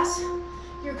of class,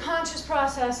 your conscious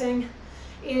processing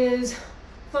is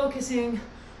focusing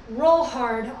real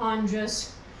hard on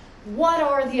just what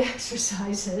are the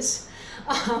exercises,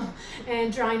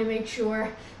 and trying to make sure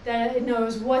that it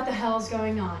knows what the hell is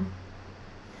going on.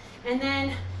 And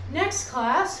then next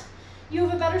class, you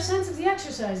have a better sense of the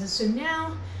exercises. So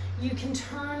now you can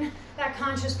turn that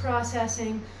conscious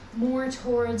processing more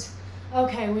towards,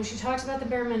 okay, when she talks about the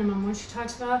bare minimum, when she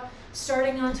talks about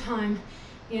starting on time,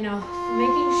 you know,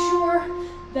 making sure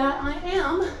that I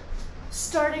am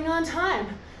starting on time,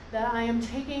 that I am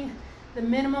taking the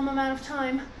minimum amount of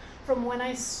time from when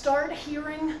I start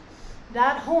hearing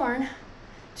that horn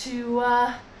to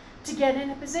get in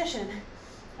a position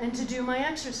and to do my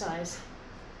exercise.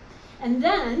 And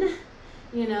then,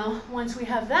 you know, once we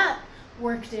have that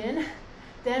worked in,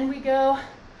 then we go,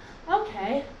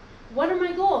 okay, what are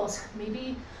my goals?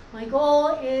 Maybe my goal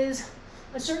is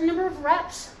a certain number of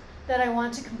reps that I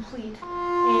want to complete.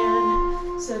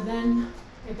 And so then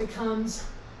it becomes,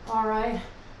 all right,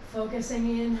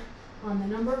 focusing in on the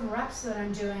number of reps that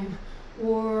I'm doing,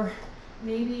 or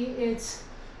maybe it's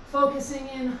focusing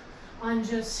in on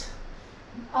just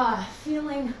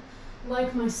feeling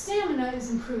like my stamina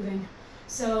is improving.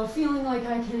 So feeling like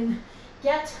I can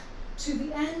get to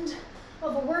the end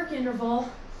of a work interval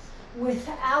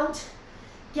without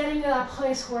getting to that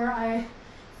place where I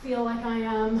feel like I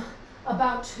am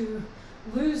about to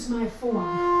lose my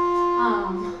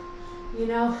form. You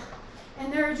know,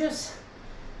 and there are just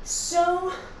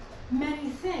so many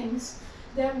things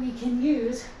that we can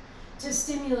use to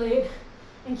stimulate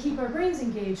and keep our brains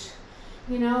engaged.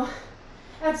 You know,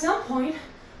 at some point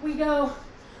we go,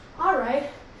 all right,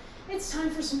 it's time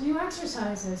for some new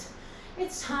exercises.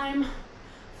 It's time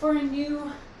for a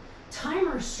new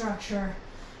timer structure,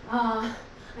 a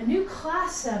new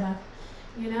class setup,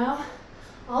 you know,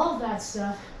 all of that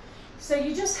stuff. So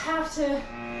you just have to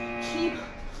keep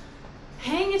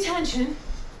paying attention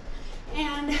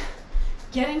and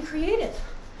getting creative.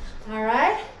 All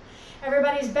right,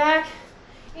 everybody's back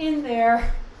in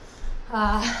their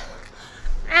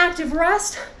active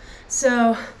rest.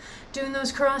 So doing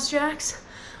those cross jacks,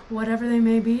 whatever they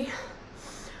may be.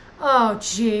 Oh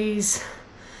geez,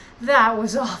 that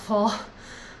was awful.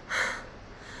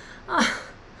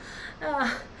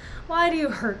 Why do you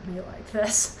hurt me like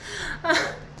this?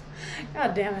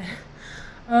 God damn it.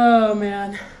 Oh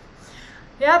man.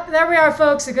 Yep, there we are,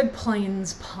 folks. A good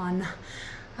plains pun.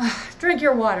 Drink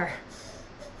your water.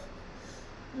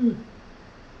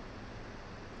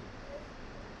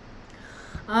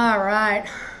 All right.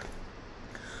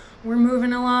 We're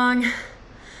moving along.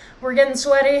 We're getting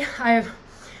sweaty. I've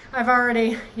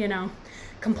already, you know,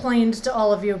 complained to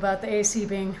all of you about the AC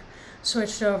being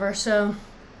switched over. So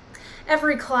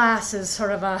every class is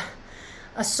sort of a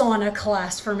sauna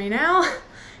class for me now.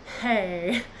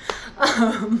 Hey,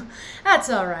 that's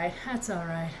all right. That's all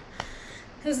right.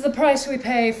 This is the price we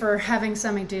pay for having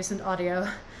semi-decent audio.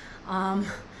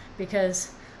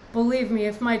 Because believe me,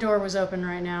 if my door was open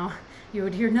right now, you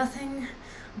would hear nothing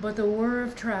but the whir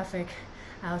of traffic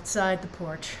outside the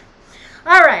porch.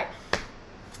 All right.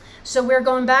 So we're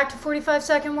going back to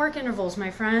 45-second work intervals,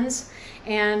 my friends.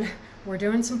 And we're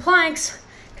doing some planks,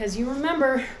 because you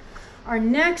remember our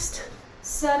next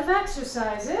set of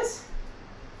exercises.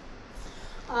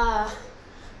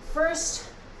 First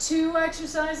two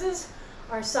exercises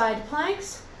are side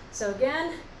planks. So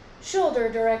again, shoulder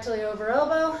directly over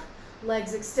elbow,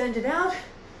 legs extended out.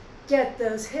 Get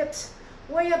those hips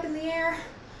way up in the air,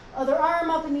 other arm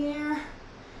up in the air,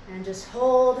 and just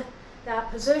hold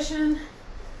that position.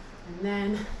 And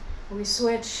then we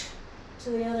switch to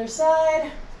the other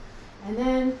side. And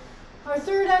then our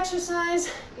third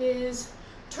exercise is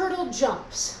turtle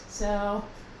jumps. So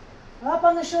up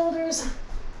on the shoulders,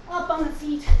 up on the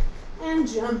feet, and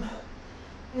jump,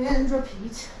 and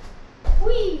repeat.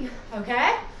 Whee!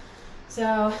 Okay?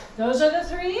 So those are the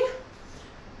three.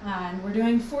 And we're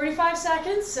doing 45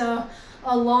 seconds, so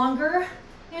a longer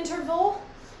interval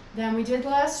than we did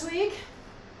last week.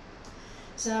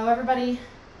 So everybody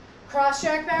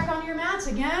cross-check back on your mats.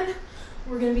 Again,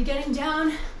 we're going to be getting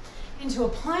down into a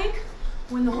plank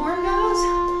when the horn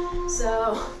goes.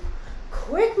 So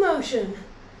quick motion,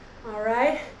 all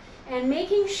right? And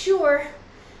making sure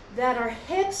that our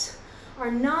hips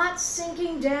are not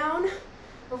sinking down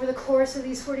over the course of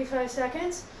these 45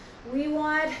 seconds. We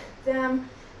want them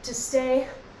to stay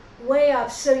way up.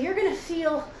 So you're going to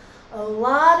feel a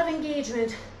lot of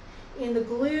engagement in the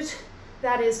glute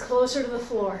that is closer to the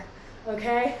floor,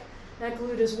 okay? That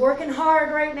glute is working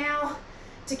hard right now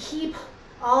to keep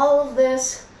all of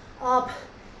this up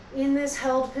in this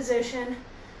held position.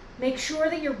 Make sure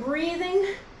that you're breathing.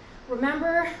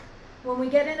 Remember, when we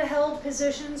get into held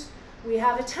positions, we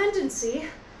have a tendency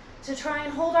to try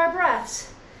and hold our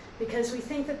breaths because we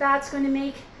think that that's going to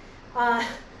make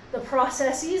the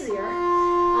process easier.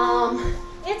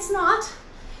 It's not,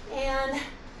 and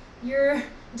you're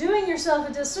doing yourself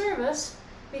a disservice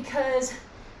because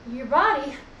your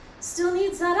body still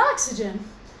needs that oxygen.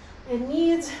 It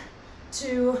needs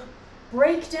to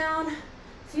break down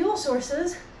fuel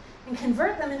sources and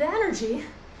convert them into energy,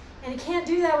 and it can't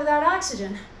do that without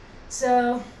oxygen.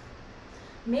 So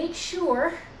make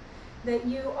sure that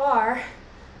you are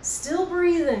still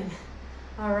breathing,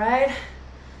 all right,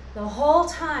 the whole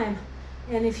time.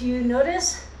 And if you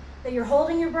notice that you're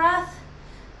holding your breath,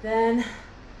 then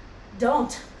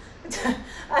don't.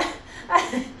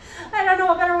 I don't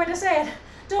know a better way to say it.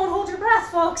 Don't hold your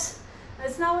breath, folks.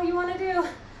 That's not what you want to do.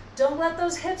 Don't let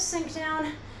those hips sink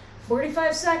down.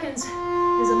 45 seconds is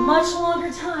a much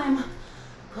longer time.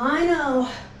 I know.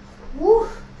 Woo.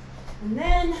 And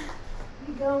then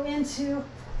we go into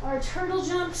our turtle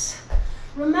jumps.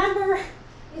 Remember,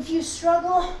 if you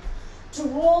struggle to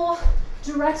roll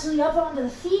directly up onto the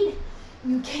feet,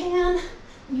 you can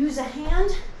use a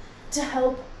hand to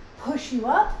help push you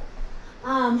up.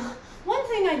 One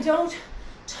thing I don't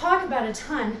talk about a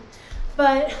ton,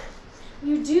 but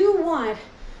you do want,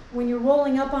 when you're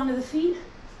rolling up onto the feet,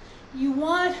 you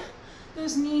want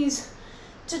those knees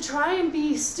to try and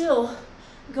be still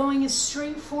going as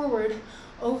straight forward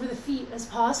over the feet as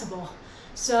possible.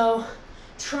 So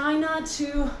try not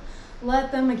to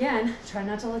let them, again, try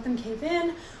not to let them cave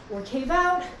in or cave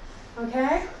out,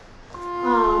 okay?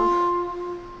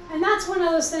 And that's one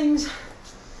of those things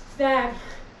that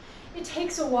it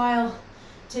takes a while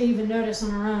to even notice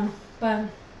on our own, but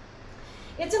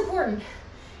it's important.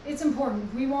 It's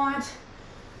important. We want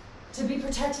to be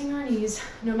protecting our knees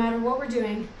no matter what we're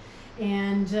doing,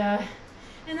 and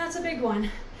that's a big one.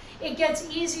 It gets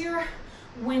easier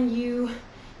when you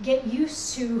get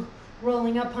used to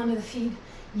rolling up onto the feet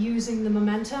using the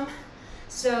momentum.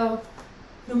 So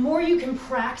the more you can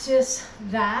practice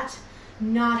that,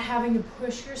 not having to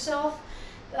push yourself,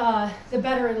 the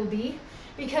better it'll be.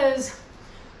 Because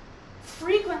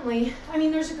frequently, I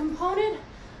mean, there's a component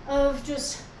of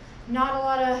just not a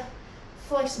lot of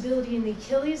flexibility in the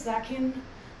Achilles that can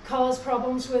cause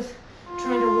problems with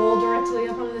trying to roll directly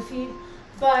up onto the feet.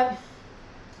 But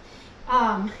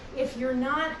if you're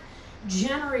not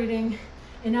generating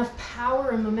enough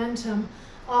power and momentum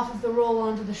off of the roll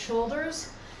onto the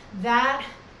shoulders, that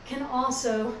can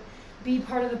also be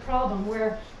part of the problem,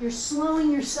 where you're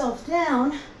slowing yourself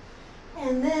down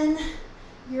and then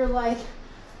you're like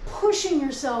pushing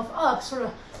yourself up, sort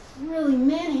of really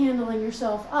manhandling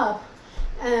yourself up,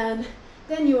 and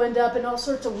then you end up in all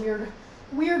sorts of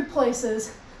weird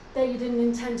places that you didn't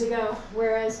intend to go.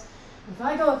 Whereas if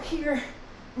I go up here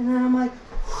and then I'm like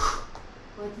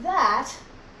that,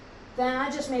 then I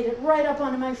just made it right up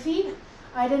onto my feet.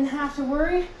 I didn't have to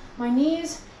worry. My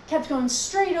knees kept going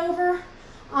straight over,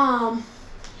 and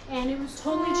it was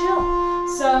totally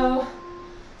chill. So,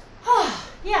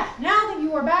 yeah, now that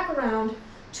you are back around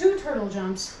 2 turtle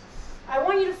jumps, I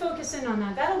want you to focus in on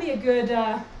that. That'll be a good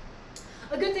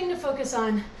thing to focus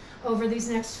on over these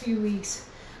next few weeks,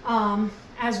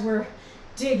 as we're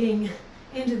digging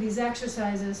into these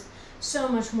exercises so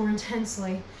much more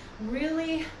intensely.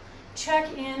 Really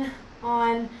check in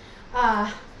on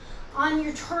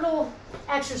your turtle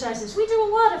exercises. We do a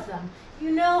lot of them.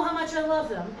 You know how much I love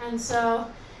them. And so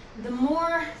the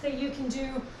more that you can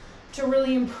do to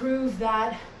really improve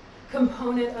that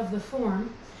component of the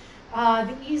form,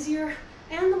 the easier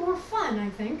and the more fun, I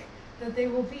think, that they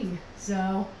will be.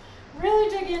 So really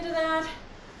dig into that.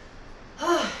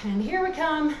 And here we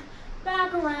come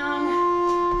back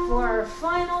around for our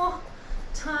final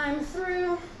time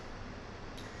through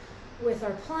with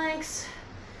our planks.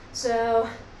 So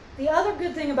the other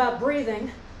good thing about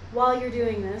breathing while you're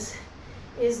doing this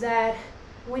is that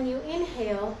when you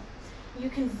inhale, you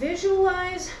can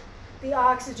visualize the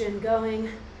oxygen going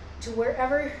to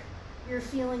wherever you're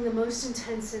feeling the most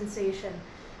intense sensation.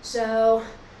 So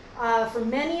for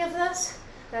many of us,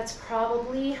 that's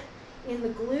probably in the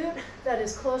glute that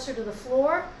is closer to the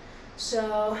floor.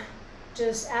 So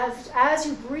just as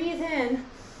you breathe in,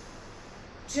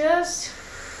 just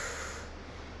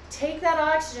take that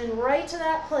oxygen right to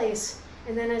that place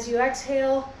And then as you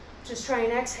exhale, just try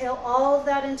and exhale all of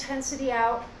that intensity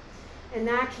out, and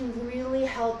that can really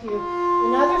help you.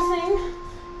 Another thing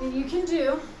that you can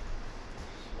do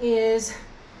is,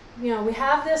 we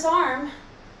have this arm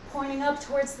pointing up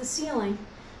towards the ceiling.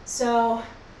 So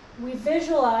we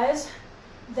visualize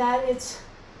that it's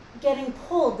getting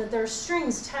pulled, that there are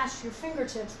strings attached to your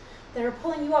fingertips that are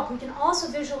pulling you up. We can also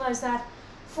visualize that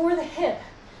for the hip.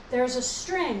 There's a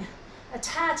string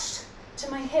attached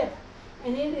to my hip,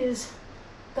 and it is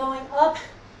going up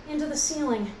into the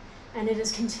ceiling, and it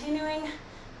is continuing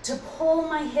to pull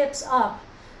my hips up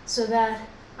so that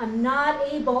I'm not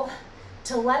able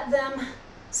to let them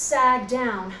sag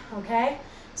down, okay?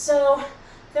 So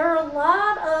there are a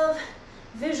lot of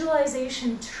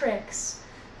visualization tricks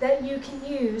that you can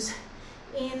use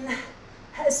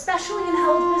especially in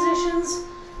held positions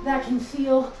that can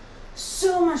feel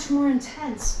so much more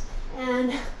intense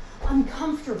and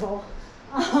uncomfortable.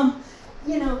 At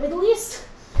least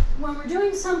when we're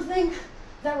doing something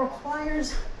that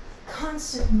requires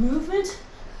constant movement,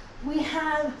 we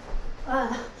have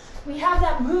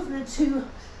that movement to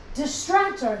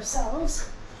distract ourselves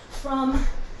from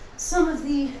some of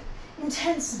the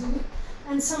intensity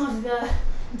and some of the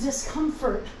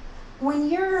discomfort. When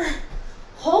you're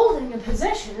holding a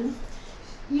position,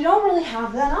 you don't really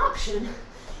have that option.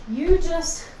 You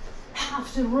just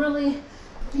have to really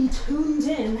be tuned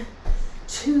in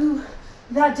to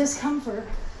that discomfort.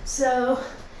 So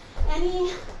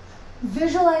any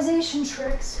visualization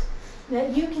tricks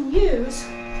that you can use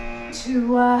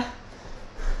to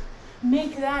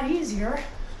make that easier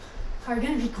are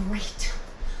going to be great.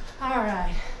 All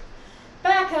right,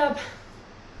 back up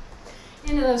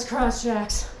into those cross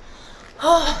jacks.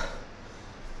 Oh,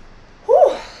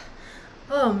 whew.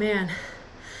 Oh man,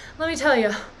 let me tell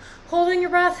you, holding your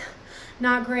breath,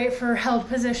 not great for held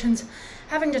positions.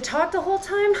 Having to talk the whole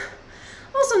time,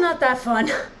 also not that fun.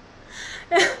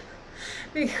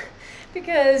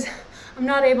 Because I'm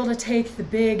not able to take the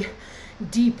big,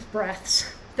 deep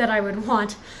breaths that I would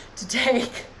want to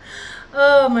take.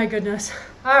 Oh my goodness.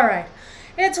 All right,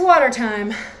 it's water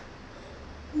time.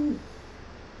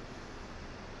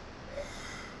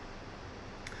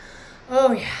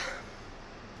 Oh yeah,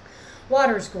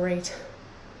 water's great.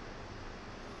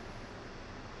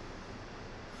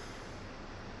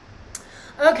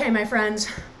 Okay, my friends,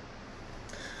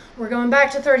 we're going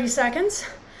back to 30 seconds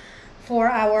for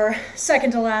our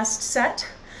second to last set,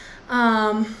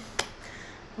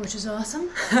 which is awesome.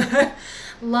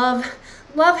 Love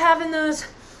having those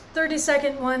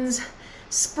 30-second ones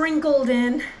sprinkled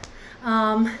in.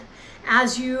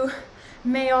 As you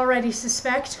may already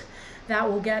suspect, that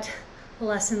will get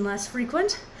less and less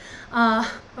frequent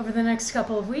over the next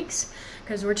couple of weeks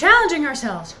because we're challenging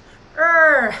ourselves.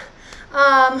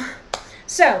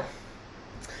 So,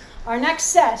 our next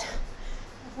set,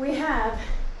 we have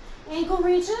ankle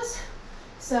reaches.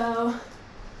 So,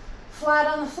 flat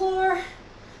on the floor,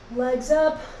 legs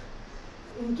up,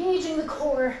 engaging the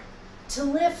core to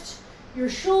lift your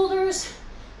shoulders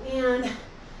and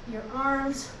your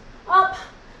arms up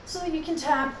so that you can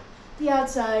tap the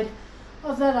outside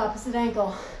of that opposite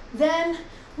ankle. Then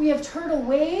we have turtle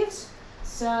waves.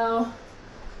 So,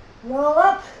 roll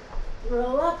up,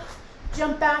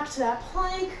 jump back to that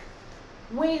plank,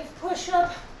 wave push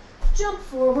up, jump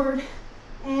forward,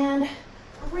 and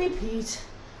repeat,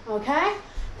 okay?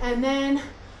 And then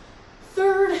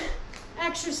third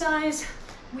exercise,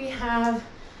 we have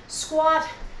squat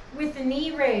with the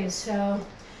knee raised. So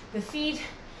the feet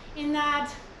in that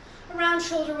around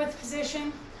shoulder width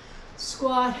position,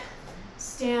 squat,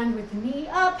 stand with the knee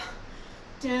up,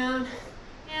 down,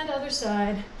 and other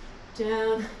side,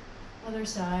 down, other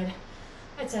side,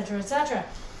 etc., etc.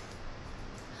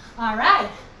 All right,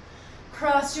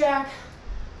 cross jack,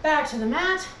 back to the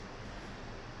mat.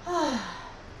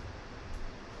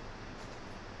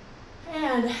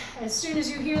 And as soon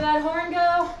as you hear that horn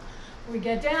go, we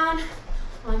get down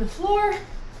on the floor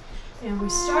and we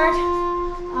start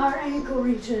our ankle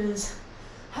reaches.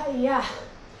 Yeah.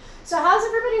 So how's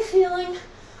everybody feeling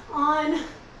on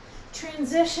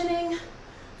transitioning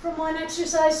from one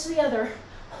exercise to the other?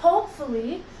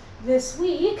 Hopefully this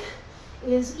week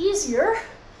is easier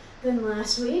than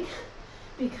last week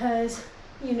because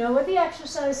you know what the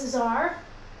exercises are.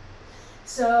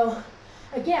 So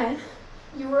again,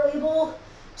 you were able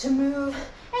to move,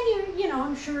 and you know,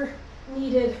 I'm sure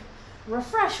needed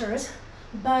refreshers,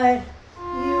 but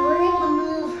you were able to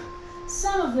move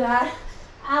some of that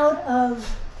out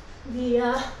of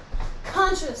the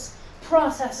conscious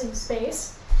processing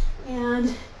space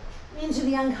and into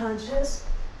the unconscious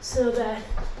so that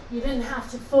you didn't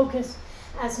have to focus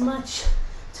as much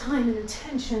time and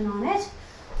attention on it,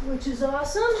 which is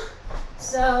awesome.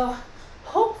 So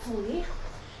hopefully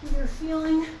you're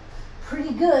feeling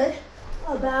pretty good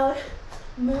about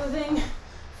moving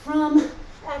from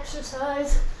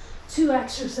exercise to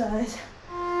exercise.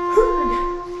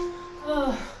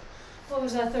 Oh, what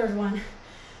was that third one?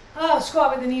 Oh,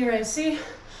 squat with the knee raise. See?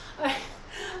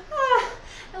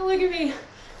 And look at me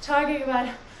talking about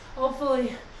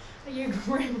hopefully you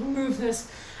were able to move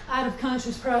this out of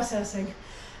conscious processing.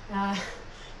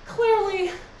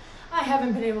 Clearly, I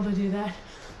haven't been able to do that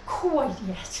quite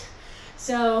yet.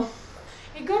 So,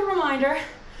 a good reminder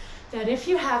that if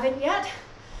you haven't yet,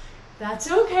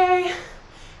 that's okay,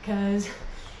 because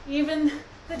even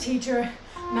the teacher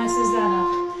messes that up.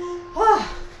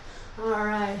 Oh, all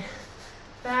right,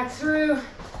 back through,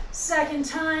 second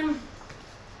time.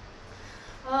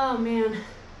 Oh man,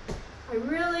 I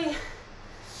really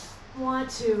want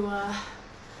to,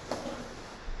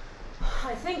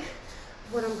 I think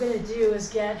what I'm gonna do is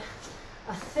get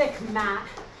a thick mat,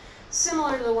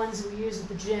 similar to the ones we use at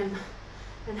the gym,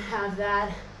 and have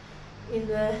that in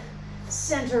the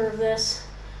center of this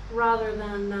rather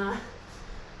than the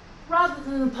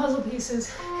puzzle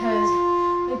pieces, because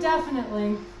they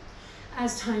definitely,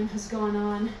 as time has gone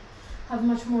on, have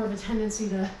much more of a tendency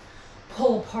to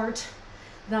pull apart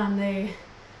than they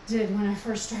did when I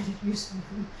first started using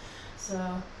them.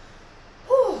 So,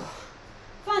 whew,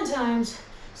 fun times.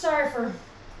 Sorry for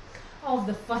all of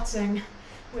the futzing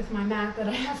with my mat that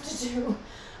I have to do,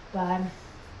 but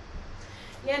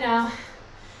you know,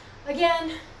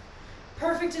 again,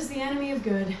 perfect is the enemy of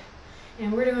good,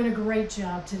 and we're doing a great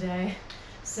job today.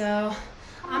 So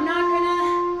I'm not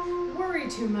gonna worry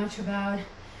too much about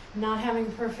not having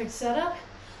a perfect setup.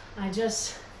 I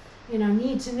just,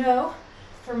 need to know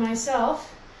for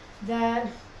myself that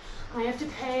I have to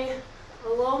pay a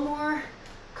little more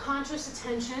conscious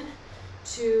attention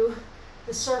to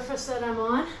the surface that I'm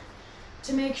on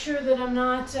to make sure that I'm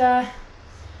not,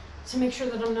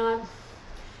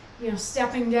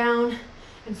 stepping down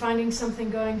and finding something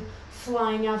going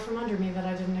flying out from under me that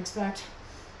I didn't expect.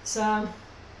 So,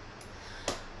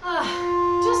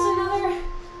 just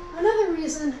another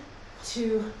reason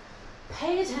to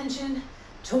pay attention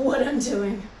to what I'm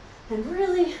doing. And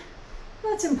really,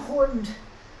 that's important.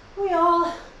 We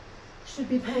all should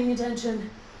be paying attention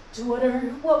to what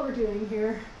we're doing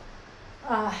here,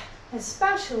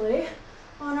 especially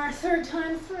on our third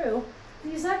time through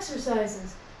these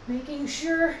exercises, making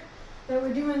sure that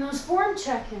we're doing those form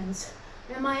check-ins.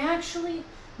 Am I actually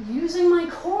using my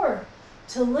core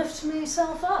to lift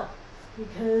myself up?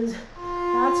 Because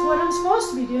that's what I'm supposed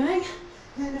to be doing.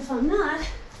 And if I'm not,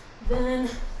 then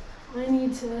I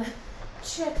need to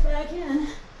check back in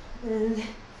and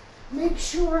make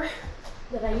sure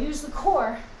that I use the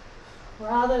core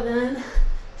rather than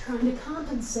trying to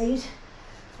compensate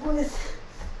with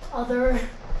other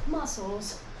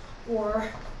muscles or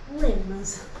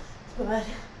limbs. But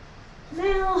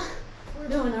now we're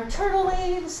doing our turtle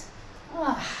waves,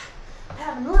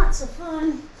 having lots of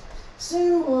fun.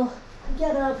 Soon we'll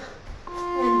get up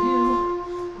and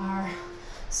do our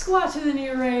squat to the knee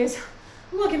raise.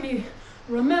 Look at me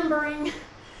remembering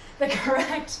the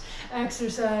correct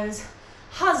exercise.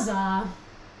 Huzzah!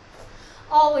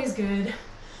 Always good.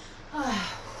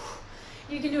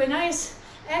 You can do a nice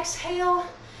exhale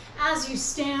as you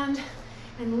stand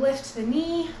and lift the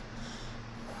knee.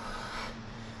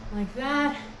 Like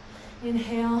that.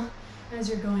 Inhale as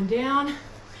you're going down.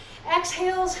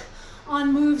 Exhales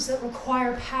on moves that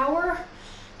require power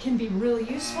can be really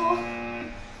useful.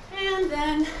 And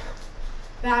then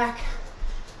back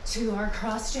to our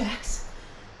cross jacks.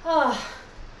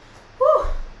 Whew.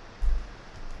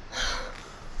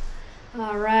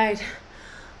 All right,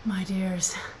 my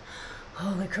dears.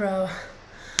 Holy crow.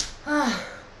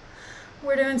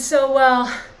 We're doing so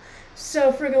well.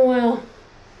 So friggin' well.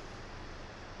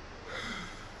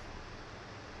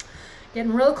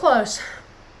 Getting real close.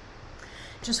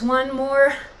 Just one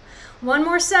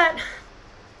more set.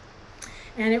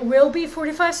 And it will be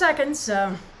 45 seconds,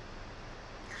 so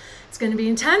it's gonna be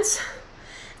intense.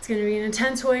 It's gonna be an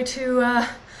intense way to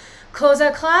close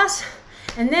out class.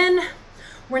 And then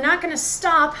we're not gonna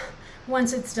stop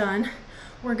once it's done.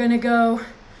 We're gonna go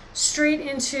straight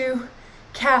into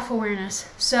calf awareness.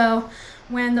 So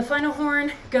when the final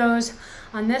horn goes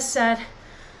on this set,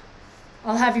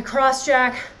 I'll have you cross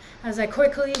jack as I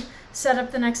quickly set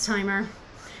up the next timer,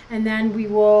 and then we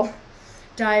will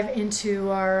dive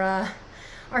into our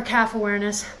calf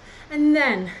awareness, and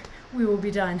then we will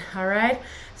be done, all right?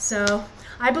 So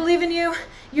I believe in you.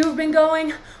 You've been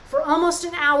going for almost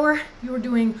an hour. You are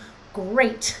doing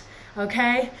great.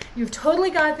 okay? You've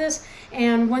totally got this.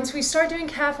 And once we start doing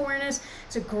calf awareness,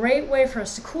 it's a great way for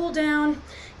us to cool down,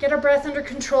 get our breath under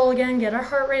control again, get our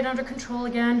heart rate under control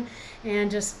again,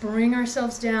 and just bring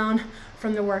ourselves down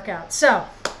from the workout. So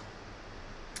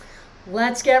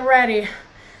let's get ready.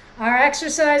 Our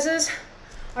exercises,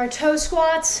 our toe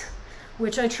squats,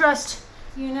 which I trust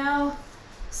you know,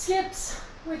 skips,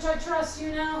 which I trust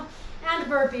you know, and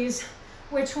burpees,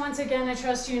 which once again I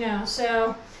trust you know.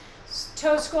 So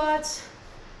toe squats,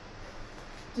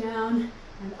 down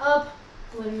and up,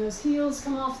 letting those heels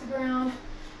come off the ground,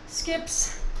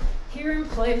 skips here in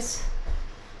place,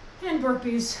 and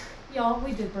burpees. Y'all,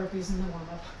 we did burpees in the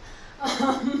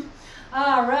warm-up.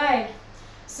 All right,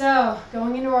 so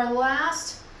going into our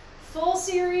last full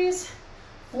series,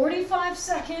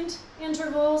 45-second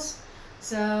intervals.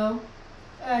 So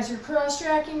as you're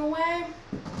cross-tracking away,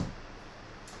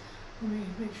 let me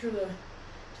make sure the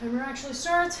timer actually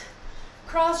starts.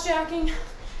 Cross-tracking,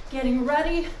 getting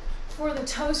ready for the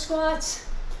toe squats,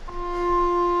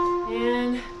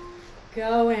 and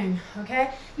going,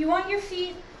 okay? You want your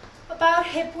feet about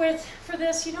hip width for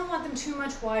this. You don't want them too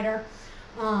much wider.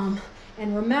 And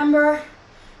remember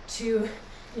to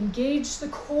engage the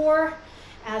core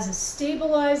as a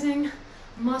stabilizing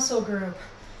muscle group,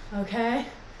 okay?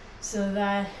 So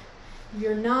that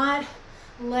you're not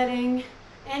letting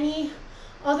any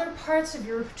other parts of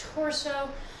your torso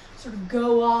sort of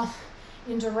go off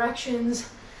in directions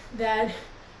that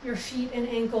your feet and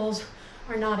ankles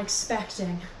are not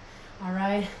expecting, all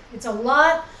right? It's a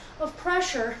lot of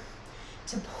pressure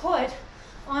to put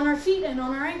on our feet and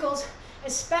on our ankles,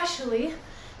 especially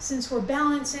since we're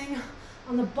balancing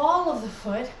on the ball of the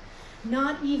foot,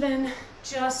 not even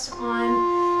just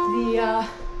on the,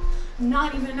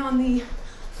 not even on the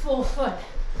full foot.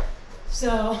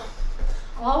 So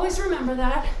always remember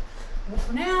that. But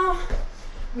for now,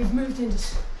 we've moved into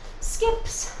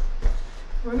skips.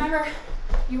 Remember,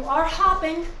 you are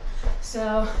hopping,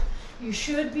 so you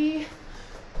should be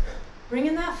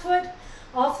bringing that foot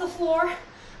off the floor,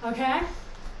 okay?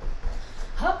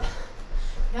 Up,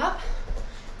 yep,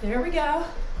 there we go.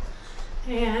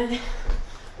 And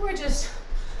we're just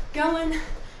going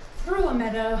through a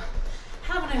meadow,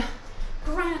 having a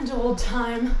grand old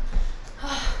time.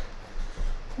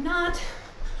 Not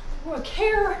a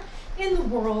care in the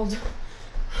world.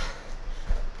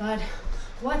 But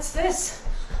what's this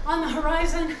on the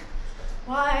horizon?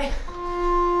 Why,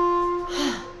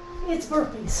 it's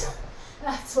burpees.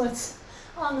 That's what's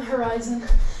on the horizon.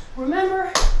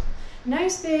 Remember,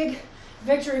 nice big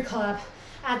victory clap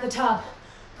at the top,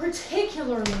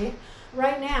 particularly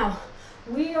right now.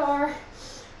 We are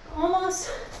almost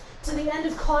to the end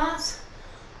of class.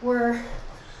 We're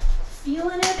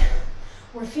feeling it.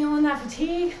 We're feeling that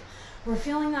fatigue. We're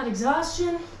feeling that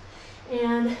exhaustion.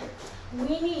 And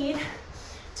we need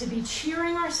to be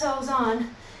cheering ourselves on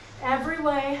every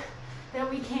way that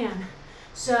we can.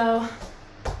 So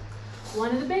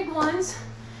one of the big ones,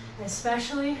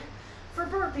 especially for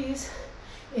burpees,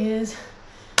 is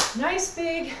nice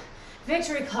big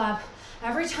victory clap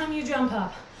every time you jump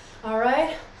up, all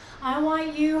right? I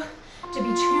want you to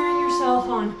be cheering yourself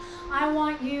on. I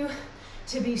want you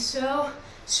to be so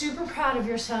super proud of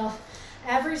yourself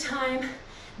every time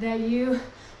that you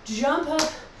jump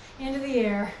up into the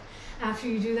air after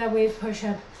you do that wave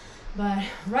push-up. But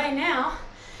right now,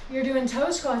 you're doing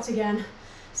toe squats again.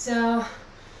 So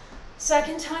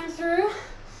second time through,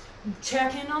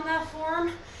 check in on that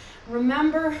form.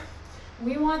 Remember,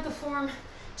 we want the form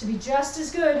to be just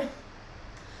as good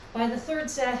by the third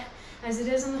set as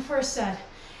it is in the first set.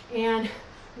 And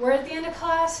we're at the end of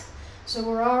class, so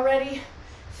we're already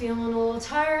feeling a little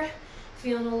tired,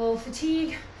 feeling a little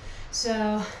fatigue.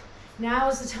 So now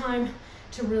is the time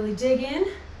to really dig in.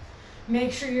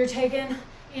 Make sure you're taking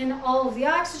in all of the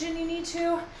oxygen you need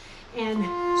to, and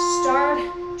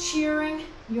start cheering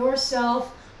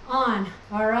yourself on,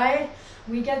 all right?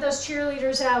 We get those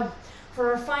cheerleaders out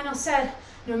for our final set,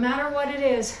 no matter what it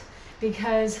is,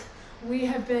 because we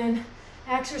have been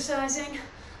exercising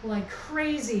like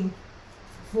crazy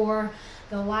for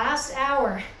the last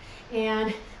hour.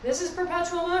 And this is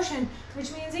perpetual motion,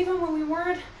 which means even when we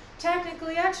weren't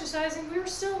technically exercising, we were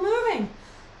still moving.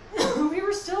 We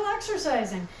were still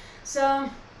exercising. So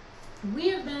we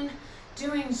have been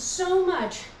doing so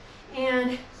much,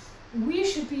 and we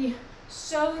should be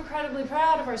so incredibly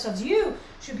proud of ourselves. You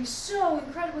should be so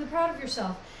incredibly proud of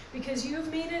yourself because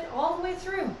you've made it all the way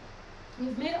through.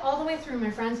 You've made it all the way through,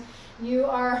 my friends. You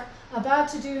are about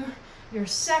to do your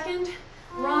second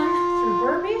run through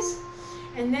burpees,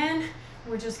 and then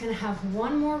we're just gonna have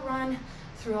one more run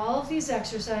through all of these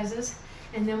exercises,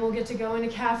 and then we'll get to go into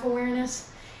calf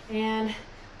awareness and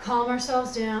calm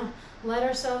ourselves down, let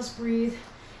ourselves breathe,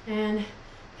 and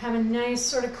have a nice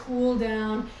sort of cool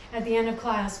down at the end of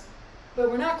class. But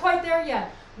we're not quite there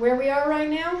yet. Where we are right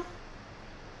now,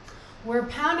 we're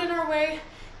pounding our way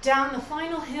down the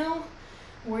final hill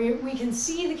where we can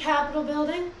see the Capitol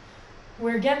building.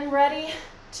 We're getting ready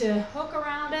to hook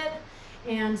around it,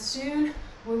 and soon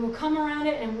we will come around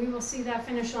it and we will see that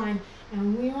finish line,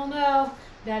 and we will know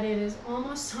that it is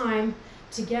almost time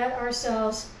to get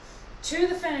ourselves to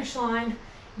the finish line.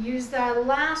 Use that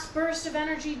last burst of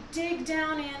energy, dig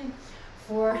down in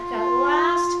for that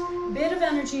last bit of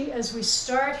energy as we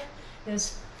start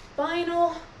this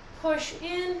final push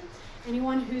in.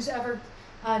 Anyone who's ever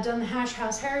done the Hash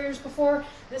House Harriers before,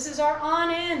 this is our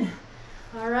on in.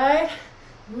 All right,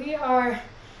 we are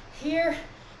here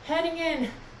heading in.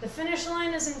 The finish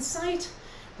line is in sight.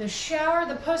 The shower,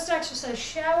 the post-exercise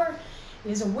shower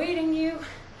is awaiting you.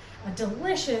 A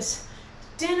delicious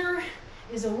dinner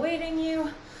is awaiting you.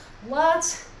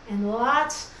 Lots and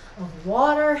lots of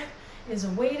water is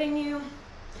awaiting you.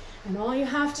 And all you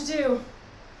have to do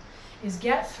is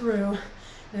get through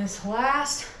this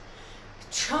last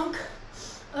chunk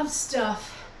of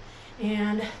stuff,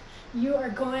 and you are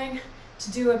going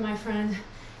to do it, my friend.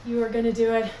 You are going to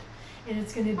do it, and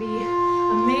it's going to be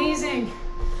amazing.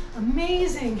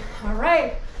 Amazing. All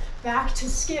right, back to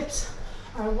skips.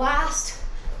 Our last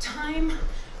time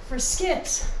for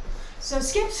skips. So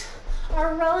skips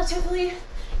are a relatively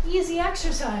easy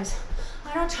exercise.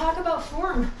 I don't talk about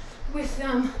form with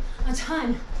them a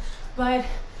ton, but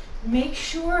make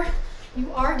sure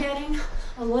you are getting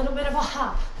a little bit of a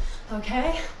hop,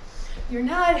 okay? You're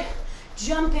not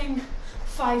jumping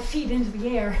 5 feet into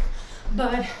the air,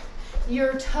 but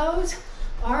your toes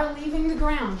are leaving the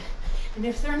ground. And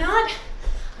if they're not,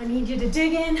 I need you to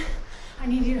dig in. I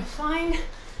need you to find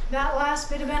that last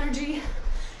bit of energy,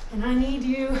 and I need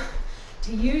you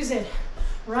to use it.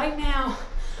 Right now,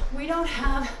 we don't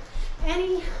have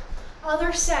any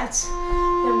other sets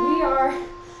that we are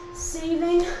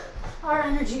saving our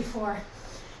energy for.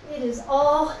 It is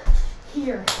all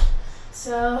here.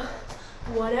 So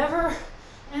whatever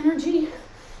energy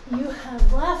you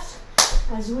have left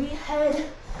as we head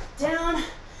down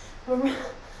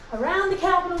around the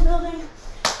Capitol building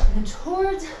and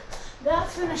towards that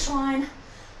finish line,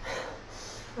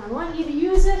 I want you to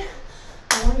use it.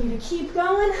 I want you to keep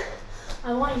going.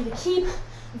 I want you to keep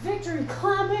victory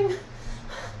clapping.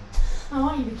 I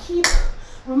want you to keep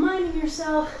reminding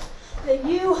yourself that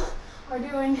you are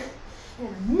doing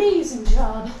an amazing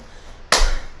job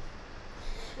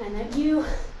and that you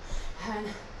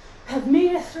have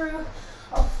made it through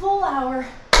a full hour,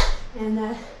 and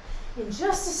that in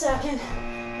just a second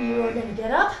you are going to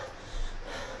get up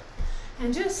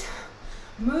and just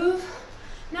move,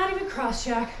 not even cross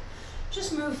check,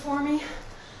 just move for me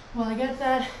while I get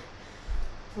that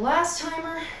last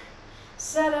timer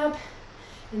set up.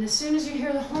 And as soon as you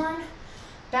hear the horn,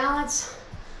 balance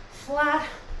flat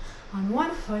on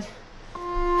one foot,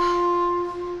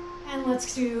 and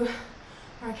let's do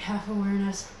our calf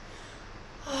awareness.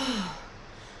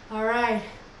 All right,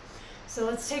 so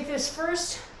let's take this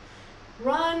first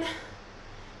run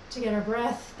to get our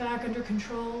breath back under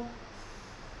control,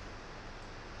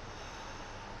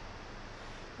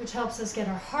 which helps us get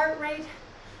our heart rate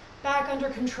back under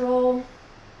control.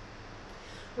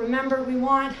 Remember, we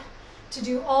want to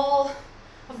do all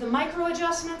of the micro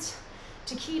adjustments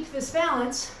to keep this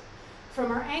balance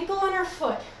from our ankle and our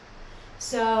foot.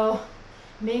 So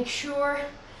make sure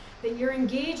that you're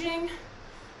engaging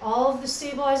all of the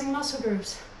stabilizing muscle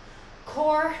groups: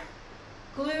 core,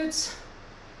 glutes,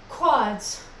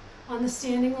 quads on the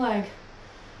standing leg.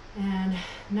 And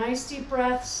nice deep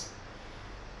breaths.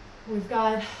 We've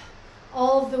got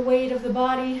all of the weight of the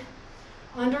body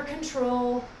under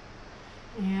control.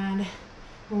 And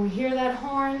when we hear that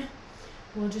horn,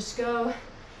 we'll just go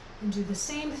and do the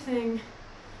same thing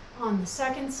on the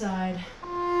second side.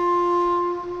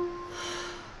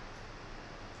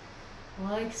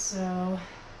 Like so.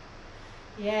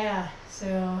 Yeah,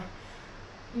 so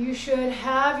you should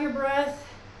have your breath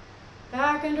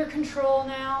back under control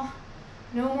now.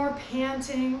 No more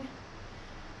panting.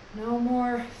 No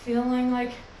more feeling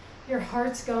like your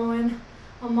heart's going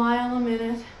a mile a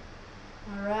minute.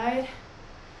 All right?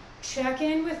 Check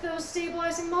in with those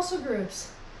stabilizing muscle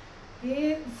groups.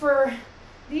 For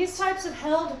these types of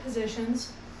held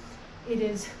positions, it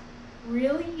is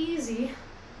really easy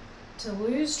to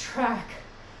lose track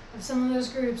of some of those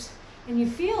groups, and you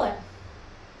feel it.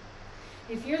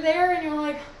 If you're there and you're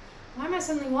like, why am I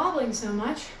suddenly wobbling so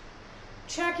much?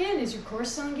 Check in. Is your core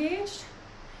still engaged?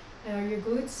 Are your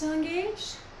glutes still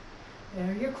engaged?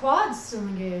 Are your quads still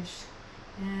engaged?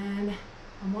 And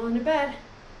I'm willing to bet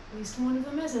at least one of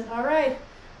them isn't. All right,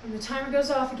 when the timer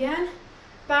goes off again,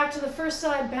 back to the first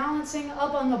side, balancing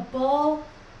up on the ball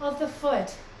of the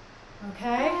foot.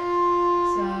 Okay,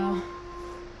 so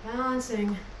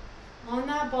balancing on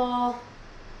that ball.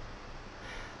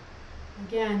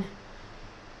 Again,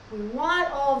 we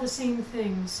want all the same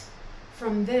things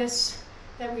from this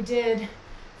that we did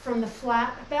from the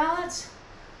flat balance.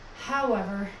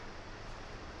 However,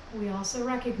 we also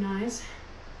recognize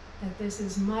that this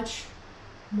is much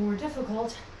more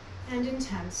difficult and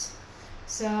intense.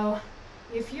 So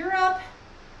if you're up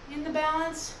in the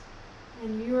balance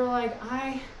and you're like,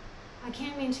 I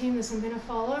can't maintain this, I'm gonna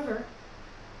fall over,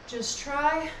 just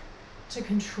try to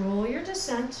control your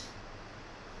descent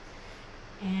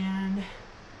and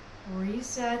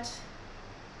reset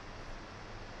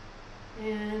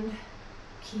and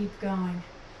keep going.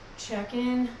 Check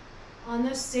in on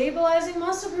those stabilizing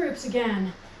muscle groups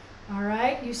again. All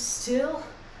right, you still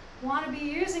want to be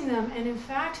using them, and in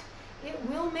fact, it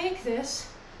will make this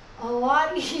a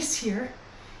lot easier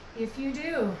if you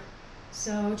do.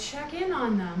 So check in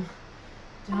on them.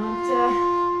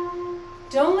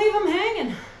 Don't leave them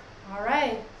hanging. All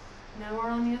right, now we're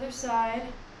on the other side,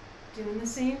 doing the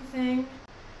same thing,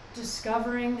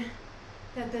 discovering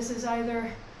that this is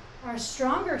either our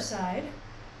stronger side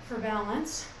for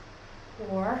balance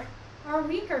or our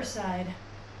weaker side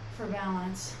for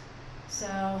balance.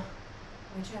 So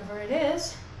whichever it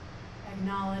is,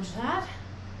 acknowledge that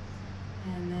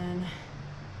and then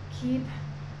keep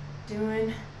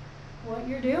doing what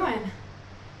you're doing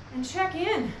and check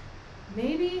in.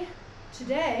 Maybe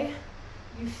today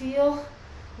you feel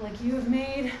like you have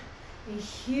made a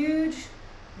huge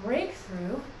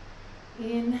breakthrough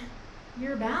in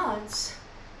your balance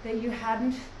that you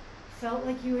hadn't felt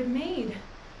like you had made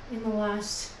in the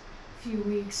last few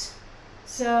weeks.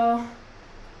 So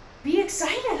be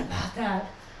excited about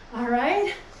that, all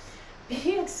right?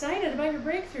 Be excited about your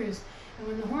breakthroughs. And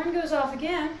when the horn goes off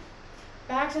again,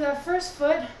 back to that first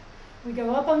foot, we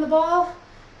go up on the ball,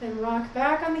 then rock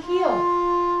back on the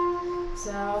heel.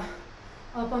 So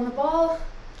up on the ball,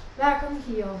 back on the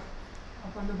heel.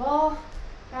 Up on the ball,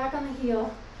 back on the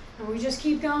heel. And we just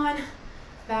keep going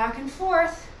back and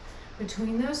forth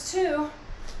between those two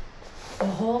the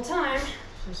whole time.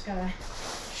 Just gotta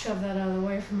shove that out of the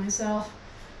way for myself.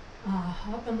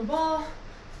 Up on the ball,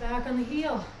 back on the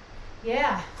heel.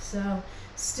 Yeah, so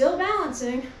still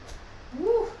balancing.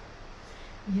 Woo.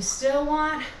 You still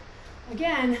want,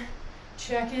 again,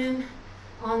 check in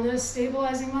on those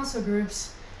stabilizing muscle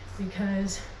groups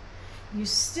because you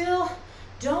still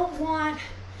don't want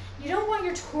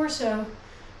your torso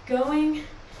going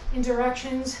in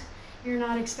directions you're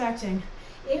not expecting.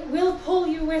 It will pull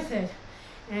you with it,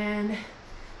 and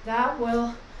that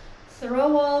will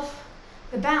throw off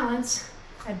the balance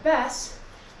at best,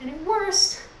 and at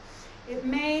worst, it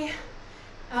may,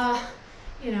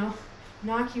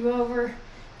 knock you over,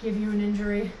 give you an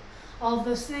injury, all of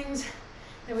those things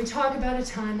that we talk about a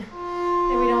ton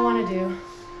that we don't want to do.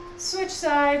 Switch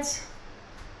sides,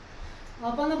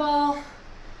 up on the ball,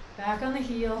 back on the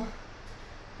heel,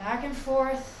 back and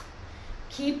forth.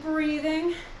 Keep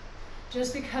breathing.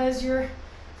 Just because you're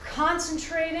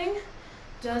concentrating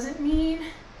doesn't mean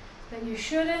that you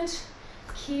shouldn't.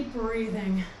 Keep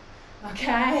breathing,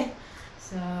 okay?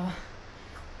 So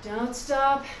don't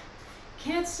stop,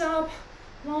 can't stop,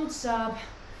 won't stop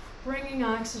bringing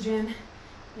oxygen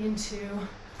into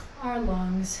our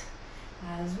lungs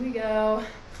as we go,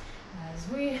 as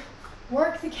we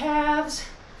work the calves,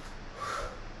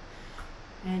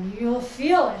 and you'll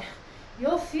feel it.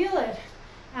 You'll feel it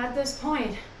at this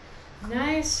point.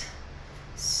 Nice,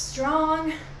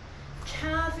 strong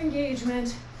calf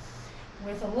engagement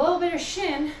with a little bit of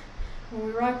shin when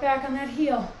we rock back on that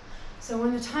heel. So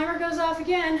when the timer goes off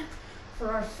again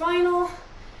for our final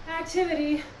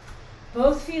activity,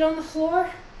 both feet on the floor,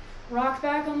 rock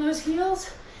back on those heels,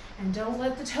 and don't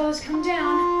let the toes come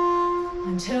down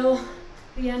until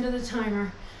the end of the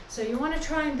timer. So you want to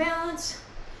try and balance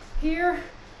here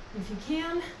if you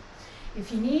can.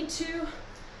 If you need to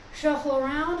shuffle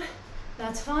around,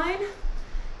 that's fine.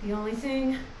 The only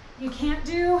thing you can't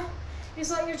do is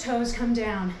let your toes come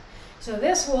down. So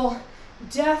this will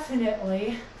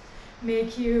definitely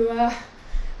make you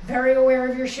very aware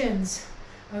of your shins,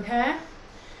 okay?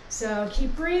 So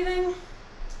keep breathing,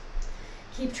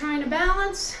 keep trying to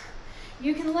balance.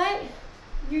 You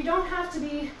don't have to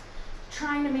be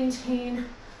trying to maintain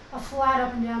a flat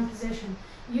up and down position.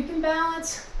 You can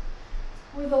balance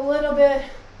with a little bit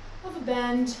of a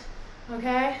bend,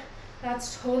 okay?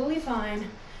 That's totally fine.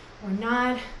 We're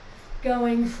not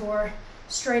going for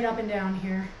straight up and down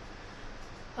here.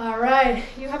 All right,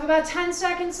 you have about 10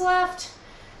 seconds left.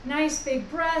 Nice big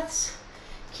breaths,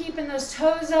 keeping those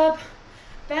toes up,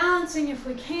 balancing if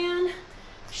we can,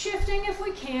 shifting if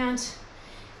we can't.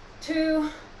 2,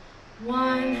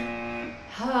 1.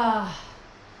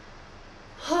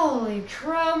 Holy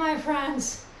crow, my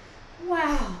friends.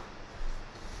 Wow.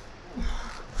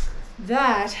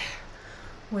 That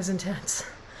was intense.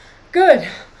 Good,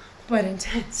 but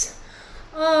intense.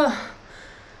 Oh,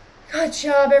 good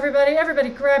job, everybody. Everybody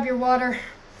grab your water.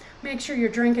 Make sure you're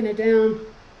drinking it down.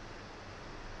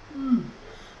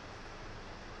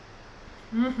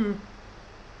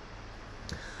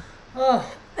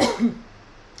 Oh,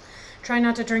 try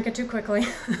not to drink it too quickly.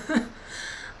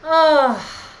 Oh,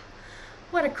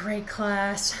 what a great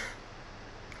class.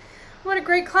 What a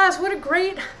great class. What a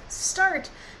great start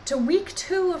to week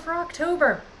 2 of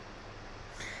Rocktober.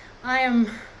 I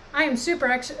am super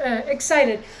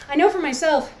excited. I know for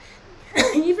myself,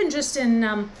 even just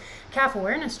in calf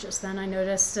awareness just then, I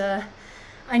noticed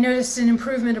an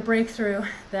improvement, a breakthrough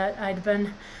that I'd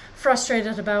been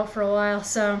frustrated about for a while.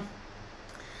 So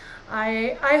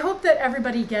I hope that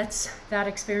everybody gets that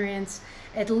experience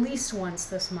at least once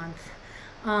this month.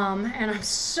 And I'm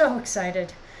so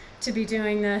excited to be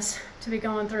doing this, to be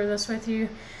going through this with you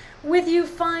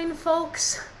fine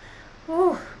folks.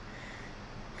 Ooh,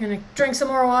 gonna drink some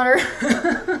more water.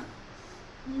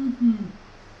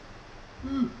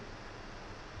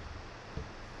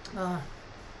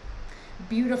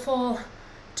 Beautiful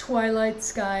twilight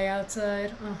sky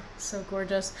outside. Oh, so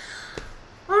gorgeous.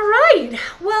 All right,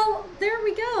 well, there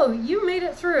we go. You made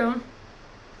it through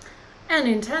an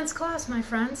intense class, my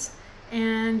friends,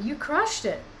 and you crushed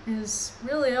it, is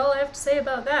really all I have to say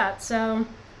about that. So,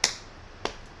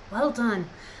 well done.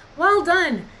 Well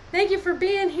done. Thank you for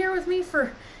being here with me,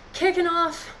 for kicking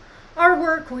off our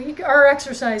work week, our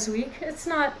exercise week. It's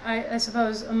not, I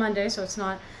suppose, a Monday, so it's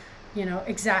not,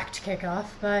 exact kickoff,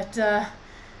 but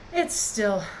it's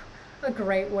still a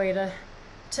great way to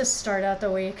start out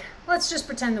the week. Let's just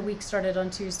pretend the week started on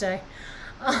Tuesday.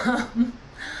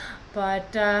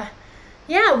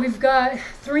 Yeah, we've got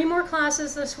 3 more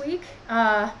classes this week.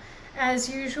 As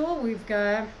usual, we've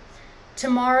got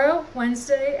tomorrow,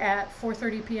 Wednesday at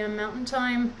 4:30 p.m. Mountain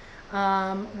Time.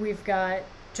 We've got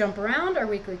Jump Around, our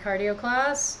weekly cardio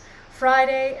class.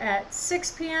 Friday at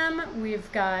 6 p.m.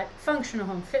 we've got Functional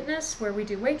Home Fitness, where we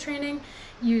do weight training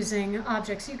using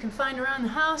objects you can find around the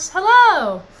house.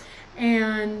 Hello!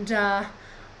 And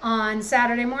on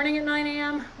Saturday morning at 9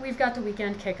 a.m. we've got the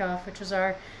weekend kickoff, which is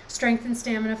our strength and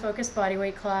stamina focused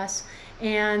bodyweight class.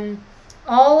 And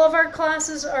all of our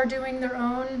classes are doing their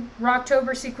own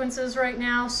Rocktober sequences right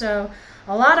now. So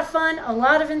a lot of fun, a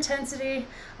lot of intensity,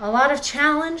 a lot of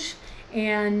challenge.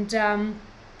 And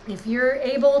if you're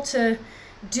able to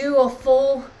do a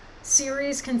full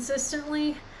series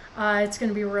consistently, it's going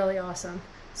to be really awesome.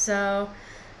 So,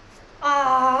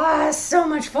 so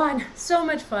much fun, so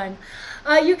much fun.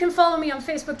 You can follow me on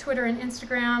Facebook, Twitter, and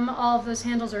Instagram. All of those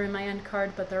handles are in my end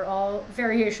card, but they're all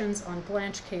variations on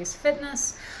Blanche Case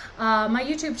Fitness. My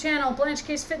YouTube channel, Blanche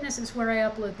Case Fitness, is where I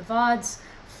upload the VODs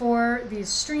for these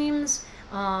streams,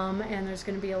 and there's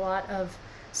going to be a lot of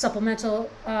supplemental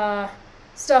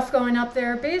stuff going up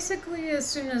there basically as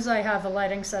soon as I have the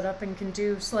lighting set up and can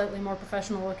do slightly more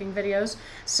professional looking videos.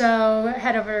 So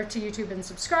head over to YouTube and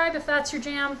subscribe if that's your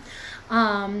jam.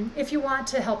 If you want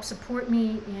to help support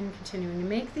me in continuing to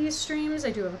make these streams,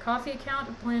 I do have a coffee account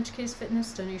at Blanche Case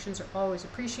Fitness. Donations are always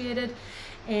appreciated.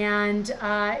 And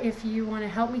if you want to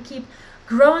help me keep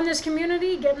growing this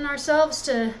community, getting ourselves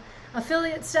to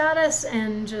affiliate status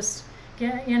and just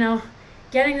getting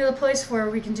to the place where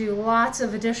we can do lots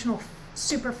of additional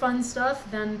super fun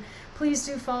stuff, then please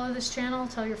do follow this channel.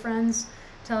 Tell your friends,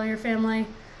 tell your family,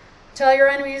 tell your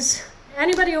enemies,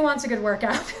 anybody who wants a good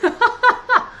workout,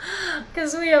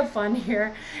 because we have fun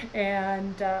here.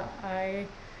 And I'm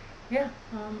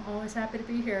always happy to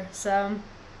be here. So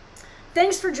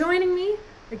thanks for joining me,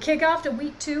 the kickoff to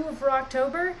week 2 of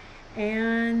Rocktober,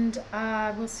 and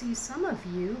we'll see some of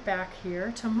you back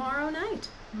here tomorrow night.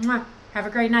 Mwah. Have a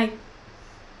great night.